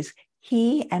 20s,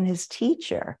 he and his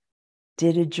teacher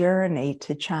did a journey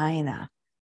to China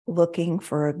looking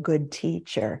for a good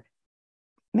teacher,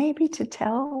 maybe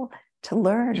to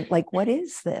learn, like, what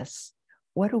is this?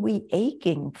 What are we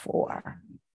aching for?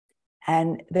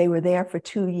 And they were there for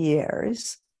 2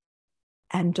 years.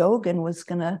 And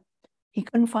Dogen he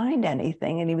couldn't find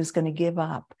anything and he was going to give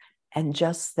up. And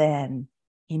just then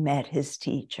he met his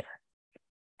teacher.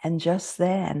 And just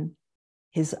then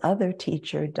his other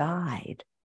teacher died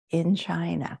in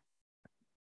China.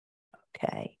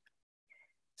 Okay.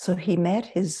 So he met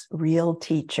his real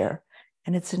teacher,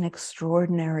 and it's an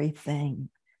extraordinary thing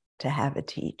to have a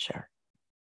teacher.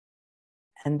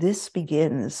 And this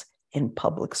begins in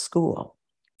public school.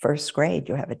 1st grade,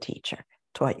 you have a teacher,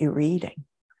 taught you reading.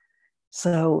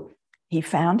 So he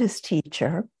found his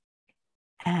teacher,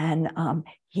 and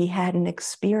he had an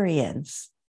experience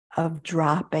of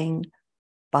dropping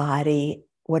body.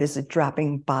 What is it?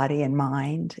 Dropping body and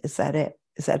mind? Is that it?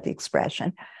 Is that the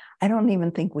expression? I don't even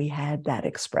think we had that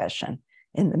expression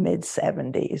in the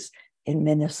mid-70s in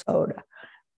Minnesota.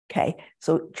 Okay,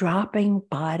 so dropping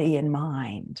body and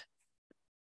mind.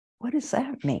 What does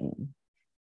that mean?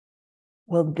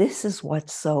 Well, this is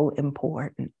what's so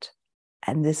important.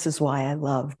 And this is why I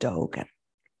love Dogen.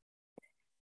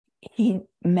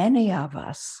 Many of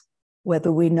us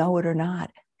whether we know it or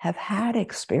not, have had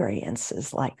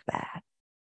experiences like that.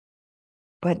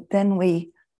 But then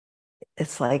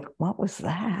it's like, what was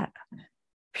that?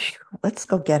 Phew, let's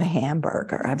go get a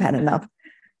hamburger. I've had enough.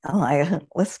 I'm like,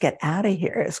 let's get out of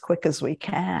here as quick as we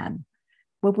can.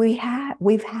 But we've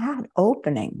had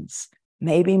openings.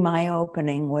 Maybe my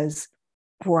opening was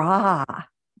bra,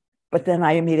 but then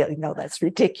I immediately know that's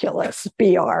ridiculous.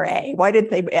 BRA. Why did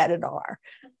they add an R?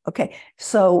 Okay,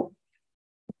 so,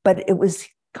 but it was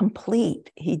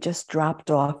complete. He just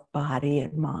dropped off body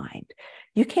and mind.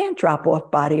 You can't drop off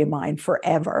body and mind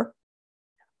forever,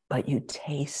 but you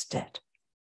taste it,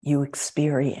 you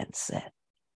experience it.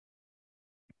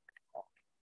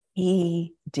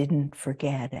 He didn't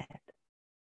forget it.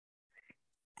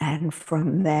 And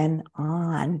from then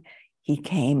on, he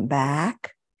came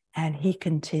back and he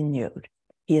continued.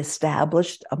 He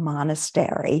established a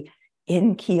monastery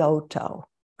in Kyoto.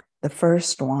 The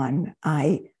first one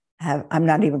I'm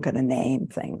not even going to name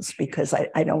things because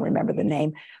I don't remember the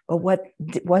name, but what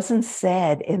wasn't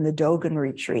said in the Dogen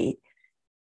retreat,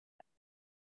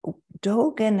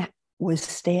 Dogen was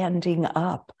standing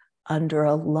up under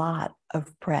a lot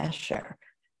of pressure.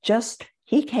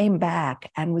 He came back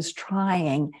and was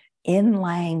trying in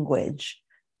language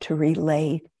to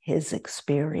relate his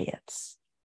experience.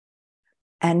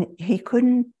 And he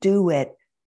couldn't do it.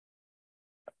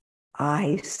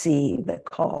 I see the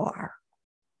car,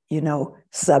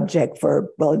 subject, verb.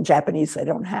 Well, in Japanese, they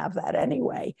don't have that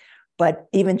anyway. But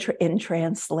even in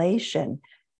translation,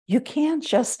 you can't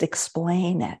just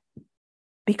explain it.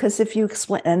 Because if you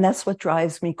explain, and that's what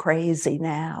drives me crazy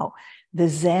now, the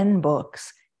Zen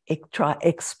books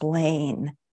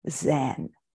explain Zen,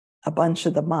 a bunch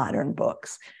of the modern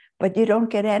books, but you don't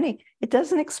get it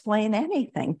doesn't explain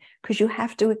anything because you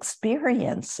have to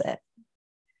experience it.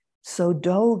 So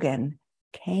Dogen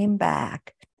came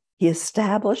back. He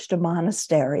established a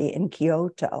monastery in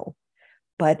Kyoto,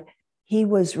 but he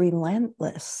was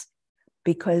relentless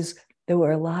because there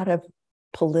were a lot of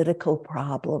political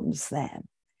problems then,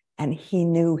 and he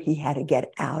knew he had to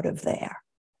get out of there.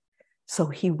 So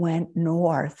he went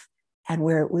north, and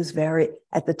where it was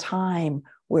at the time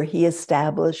where he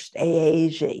established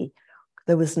Eiji,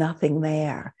 there was nothing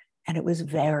there, and it was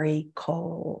very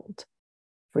cold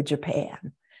for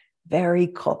Japan. Very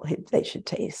cold. They should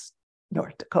taste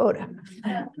North Dakota.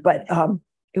 But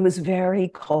it was very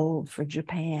cold for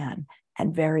Japan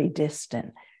and very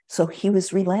distant. So he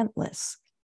was relentless.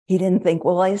 He didn't think,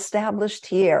 well, I established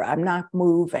here. I'm not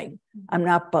moving. I'm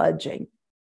not budging.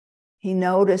 He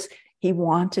noticed he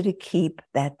wanted to keep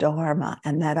that Dharma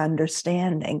and that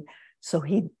understanding. So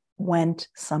he went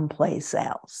someplace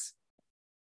else.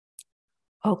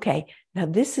 Okay, now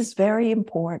this is very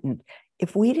important.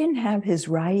 If we didn't have his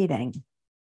writing,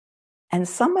 and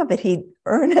some of it he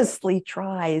earnestly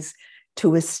tries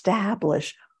to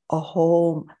establish a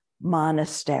whole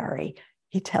monastery.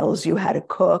 He tells you how to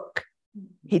cook.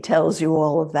 He tells you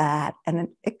all of that. And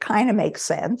it kind of makes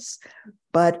sense.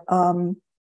 But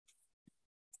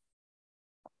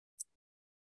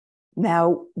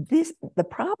now the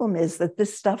problem is that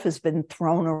this stuff has been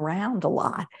thrown around a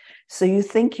lot. So you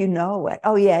think you know it.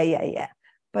 Oh, yeah.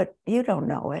 But you don't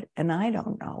know it, and I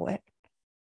don't know it.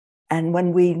 And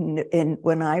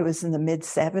when I was in the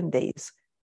mid-70s,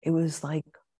 it was like,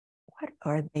 what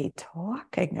are they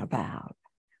talking about?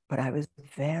 But I was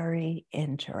very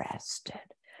interested.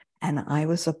 And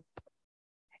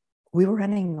we were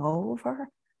running over.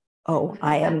 Oh,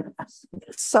 I am,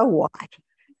 so what?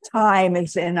 Time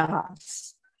is in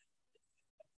us.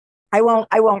 I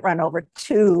won't run over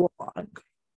too long.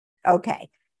 Okay.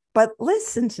 But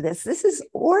listen to this. This is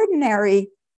ordinary.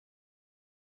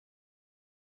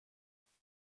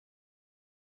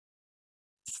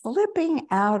 Slipping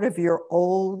out of your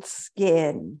old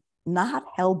skin, not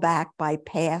held back by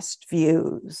past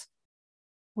views.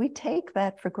 We take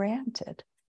that for granted.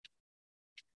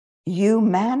 You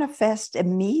manifest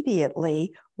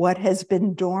immediately what has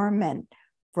been dormant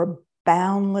for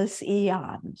boundless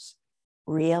eons.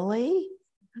 Really?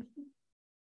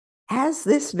 As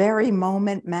this very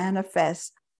moment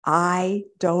manifests, I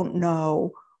don't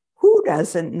know. Who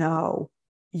doesn't know?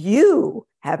 You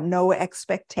have no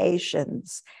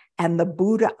expectations, and the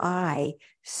Buddha eye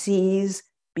sees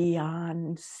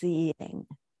beyond seeing.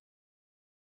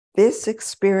 This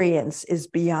experience is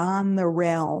beyond the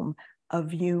realm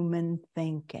of human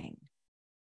thinking.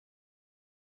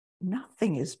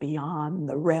 Nothing is beyond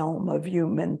the realm of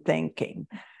human thinking,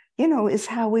 is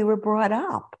how we were brought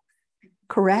up.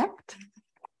 Correct?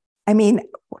 I mean,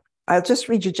 I'll just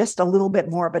read you just a little bit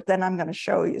more, but then I'm going to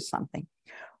show you something.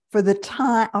 For the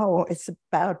time, it's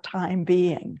about time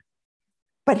being.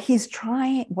 But he's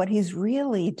trying, what he's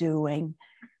really doing,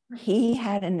 he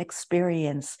had an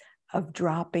experience of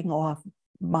dropping off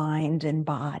mind and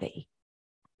body.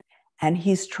 And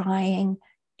he's trying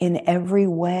in every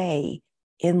way,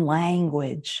 in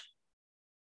language,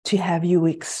 to have you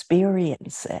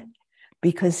experience it,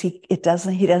 because he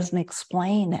doesn't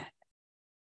explain it.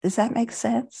 Does that make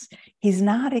sense? He's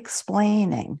not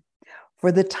explaining.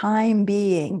 For the time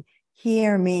being,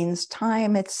 here means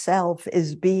time itself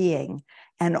is being,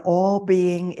 and all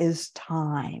being is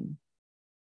time.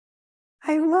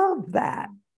 I love that.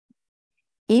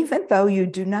 Even though you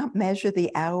do not measure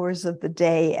the hours of the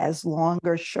day as long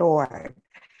or short,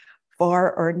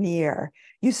 far or near,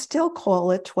 you still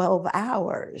call it 12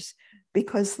 hours,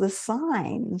 because the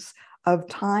signs of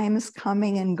time's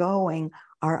coming and going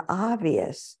are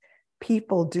obvious.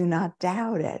 People do not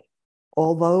doubt it.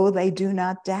 Although they do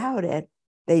not doubt it,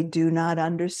 they do not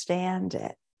understand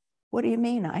it. What do you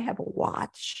mean? I have a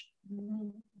watch? Mm-hmm.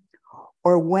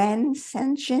 Or when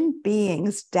sentient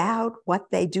beings doubt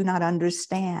what they do not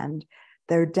understand,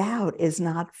 their doubt is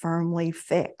not firmly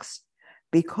fixed.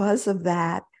 Because of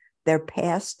that, their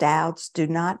past doubts do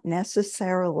not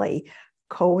necessarily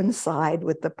coincide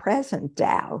with the present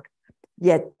doubt.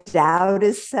 Yet doubt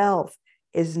itself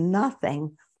is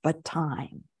nothing but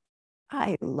time.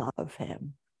 I love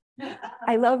him.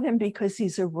 I love him because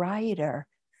he's a writer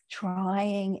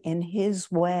trying in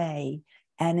his way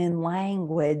and in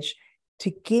language to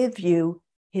give you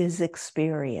his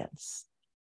experience.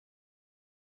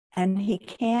 And he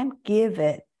can't give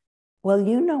it, well,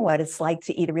 you know what it's like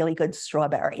to eat a really good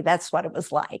strawberry. That's what it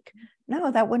was like.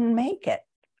 No, that wouldn't make it.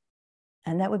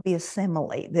 And that would be a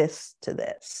simile, this to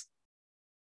this.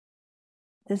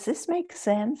 Does this make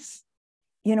sense?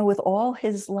 You know, with all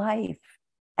his life,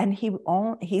 and he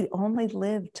only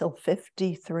lived till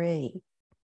 53.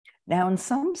 Now, in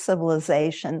some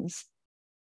civilizations,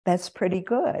 that's pretty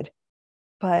good.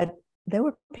 But there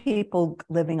were people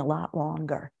living a lot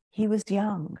longer. He was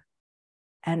young,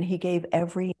 and he gave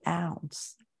every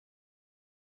ounce.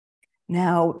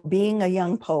 Now, being a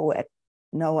young poet,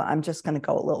 no, I'm just going to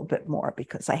go a little bit more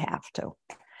because I have to.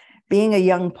 Being a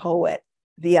young poet,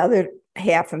 the other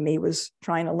half of me was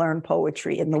trying to learn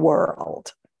poetry in the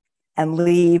world and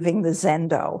leaving the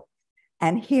Zendo.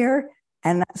 And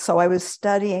so I was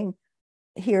studying,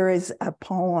 here is a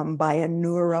poem by a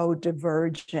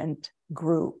neurodivergent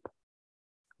group.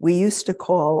 We used to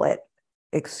call it,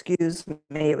 excuse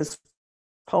me, it was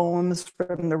poems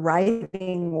from the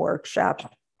writing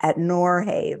workshop at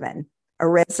Norhaven, a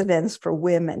residence for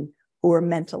women who are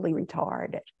mentally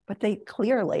retarded. But they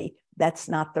clearly, that's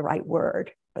not the right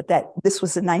word, but this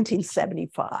was in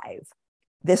 1975.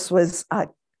 This was a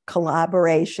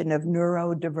collaboration of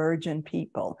neurodivergent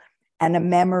people and a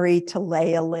memory to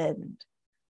Leah Lind.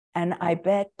 And I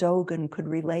bet Dogen could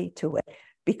relate to it,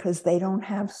 because they don't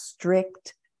have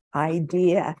strict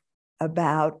idea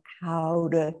about how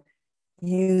to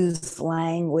use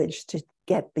language to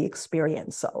get the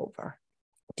experience over.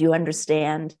 Do you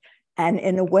understand? And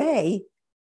in a way,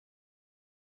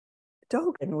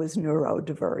 Dogen was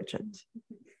neurodivergent.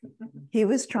 He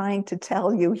was trying to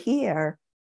tell you here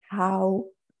how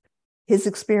his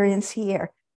experience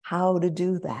here, how to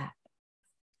do that.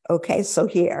 Okay, so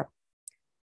here,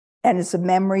 and it's a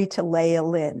memory to Leah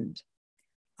Lind.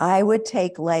 I would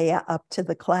take Leah up to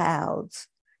the clouds.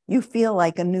 You feel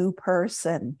like a new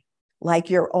person, like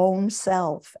your own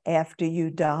self after you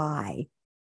die.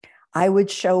 I would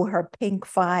show her pink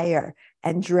fire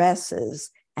and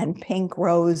dresses and pink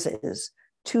roses,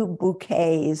 2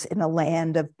 bouquets in a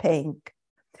land of pink.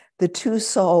 The 2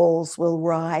 souls will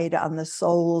ride on the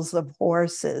souls of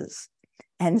horses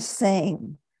and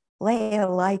sing. Leah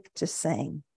liked to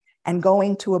sing, and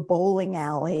going to a bowling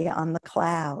alley on the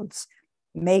clouds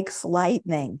makes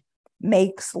lightning,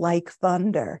 makes like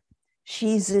thunder.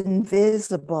 She's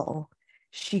invisible.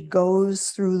 She goes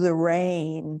through the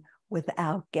rain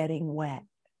without getting wet.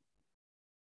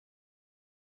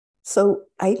 So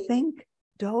I think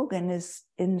Dogen is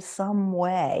in some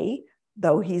way,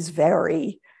 though he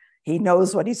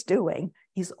knows what he's doing,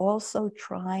 he's also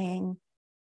trying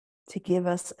to give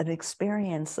us an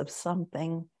experience of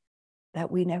something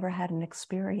that we never had an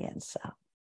experience of.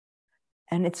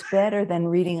 And it's better than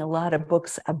reading a lot of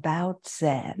books about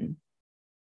Zen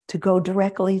to go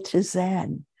directly to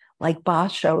Zen. Like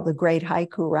Basho, the great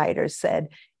haiku writer, said,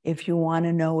 if you want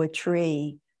to know a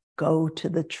tree, go to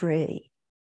the tree.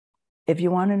 If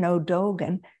you want to know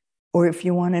Dogen, or if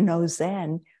you want to know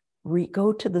Zen,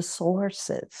 go to the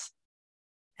sources.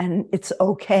 And it's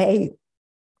okay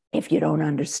if you don't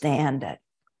understand it.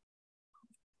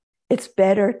 It's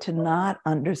better to not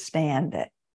understand it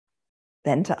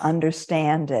than to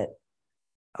understand it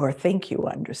or think you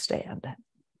understand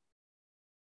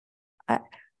it.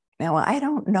 Now, I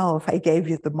don't know if I gave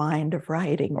you the mind of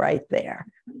writing right there,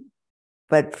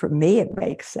 but for me, it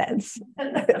makes sense.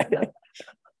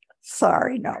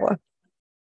 Sorry, Noah.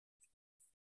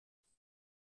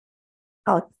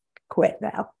 I'll quit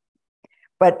now.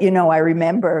 But, I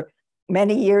remember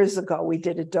many years ago, we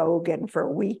did a Dogen for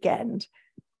a weekend,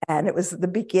 and it was the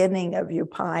beginning of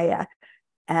Upaya,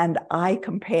 and I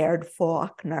compared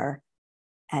Faulkner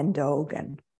and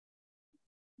Dogen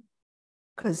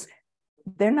because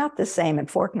they're not the same, and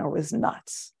Faulkner was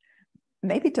nuts.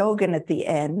 Maybe Dogen at the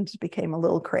end became a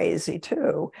little crazy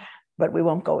too, but we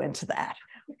won't go into that.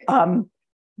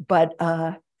 But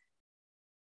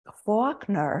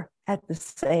Faulkner at the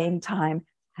same time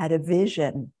had a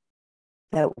vision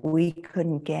that we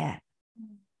couldn't get.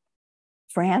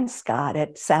 France got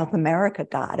it, South America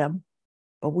got him,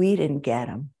 but we didn't get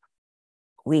him.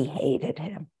 We hated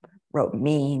him, wrote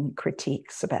mean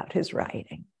critiques about his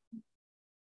writing.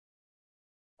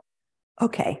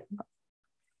 Okay,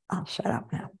 I'll shut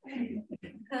up now.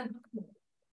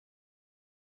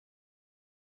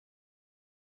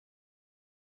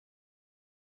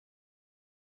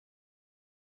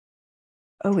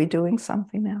 Are we doing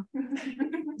something now?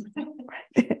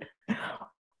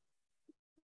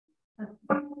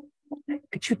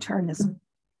 Could you turn this?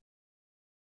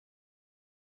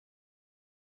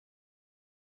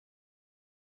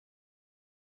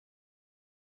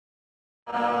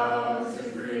 To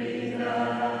freedom,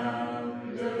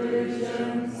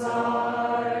 delusions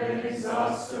are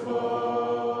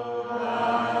inexhaustible.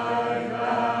 I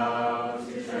vow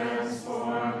to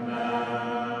transform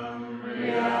them.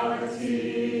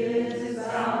 Reality is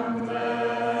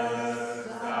boundless.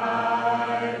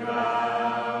 I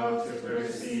vow to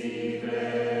perceive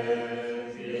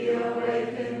it. The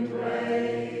awakened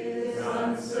way is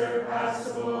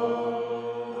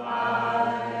unsurpassable. I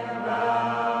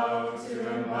vow to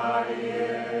embody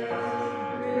it.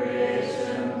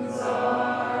 Creations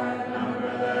are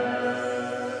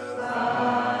numberless. I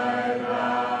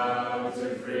vow to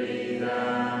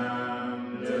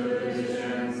freedom.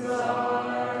 Delusions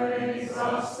are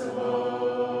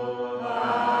inexhaustible. I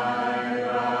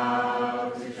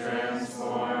vow to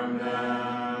transform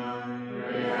them.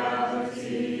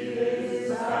 Reality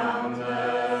is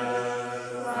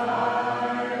boundless.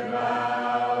 I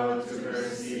vow to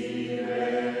perceive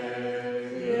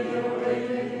it. The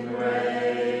awakened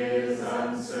way is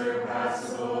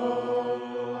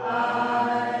unsurpassable. I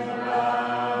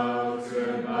vow to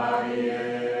embody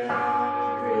it.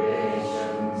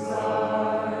 Creations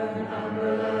are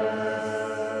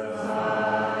numberless. I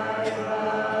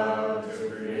vow to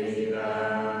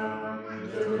freedom.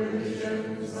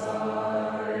 Delusions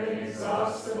are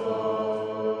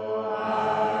inexhaustible. I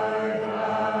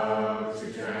vow to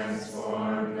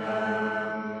transform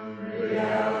them.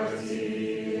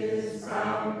 Reality is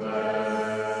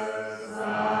boundless. I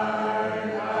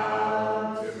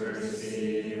vow to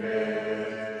perceive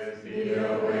it. The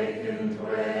awakened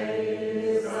way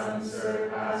is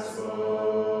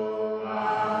unsurpassable. I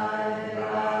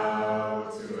vow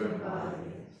to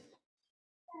embody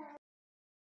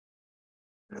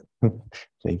it.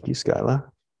 Thank you, Skyla.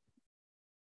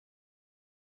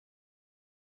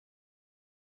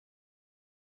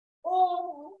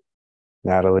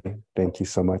 Natalie, thank you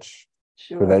so much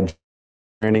for that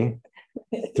journey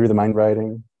through the mind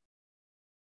writing.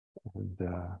 And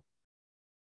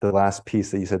the last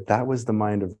piece that you said, that was the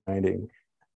mind of writing.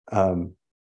 Did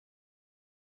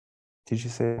you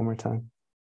say it one more time?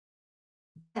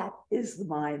 That is the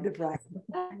mind of writing.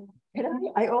 And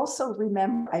I also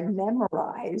remember, I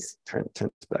memorized. Turn this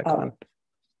back on.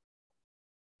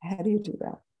 How do you do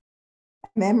that? I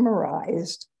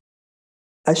memorized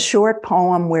a short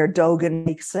poem where Dogen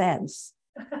makes sense.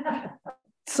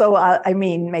 So, I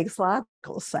mean, makes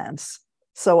logical sense.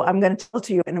 So I'm going to tell it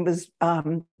to you, and it was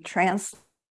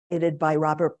translated by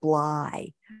Robert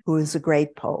Bly, who is a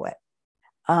great poet.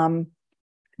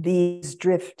 These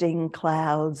drifting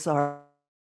clouds are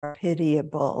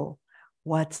pitiable,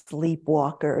 what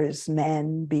sleepwalkers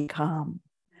men become.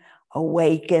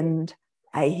 Awakened,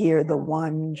 I hear the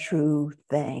one true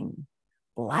thing,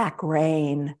 black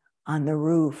rain on the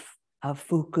roof of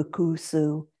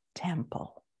Fukakusu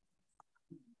Temple.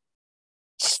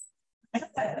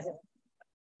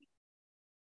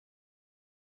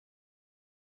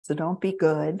 So don't be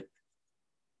good.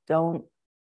 Don't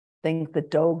think that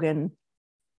Dogen,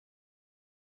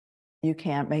 you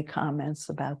can't make comments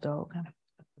about Dogen.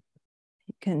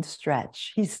 He can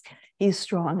stretch. He's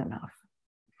strong enough.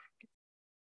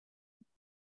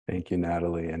 Thank you,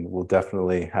 Natalie. And we'll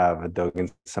definitely have a Dogen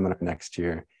seminar next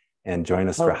year, and join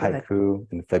us for Oh, good.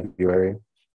 haiku in February.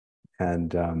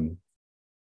 And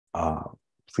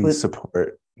please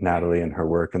support Natalie and her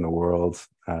work in the world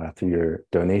through your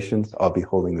donations. I'll be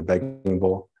holding the begging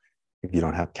bowl. If you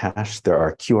don't have cash, there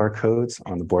are QR codes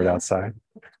on the board outside.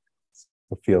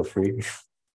 So feel free.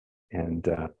 And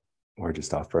we're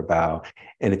just off for a bow.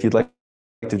 And if you'd like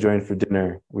to join for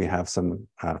dinner, we have some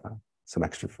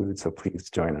extra food. So please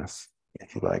join us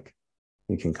if you'd like.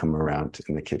 You can come around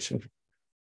in the kitchen.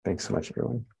 Thanks so much,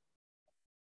 everyone.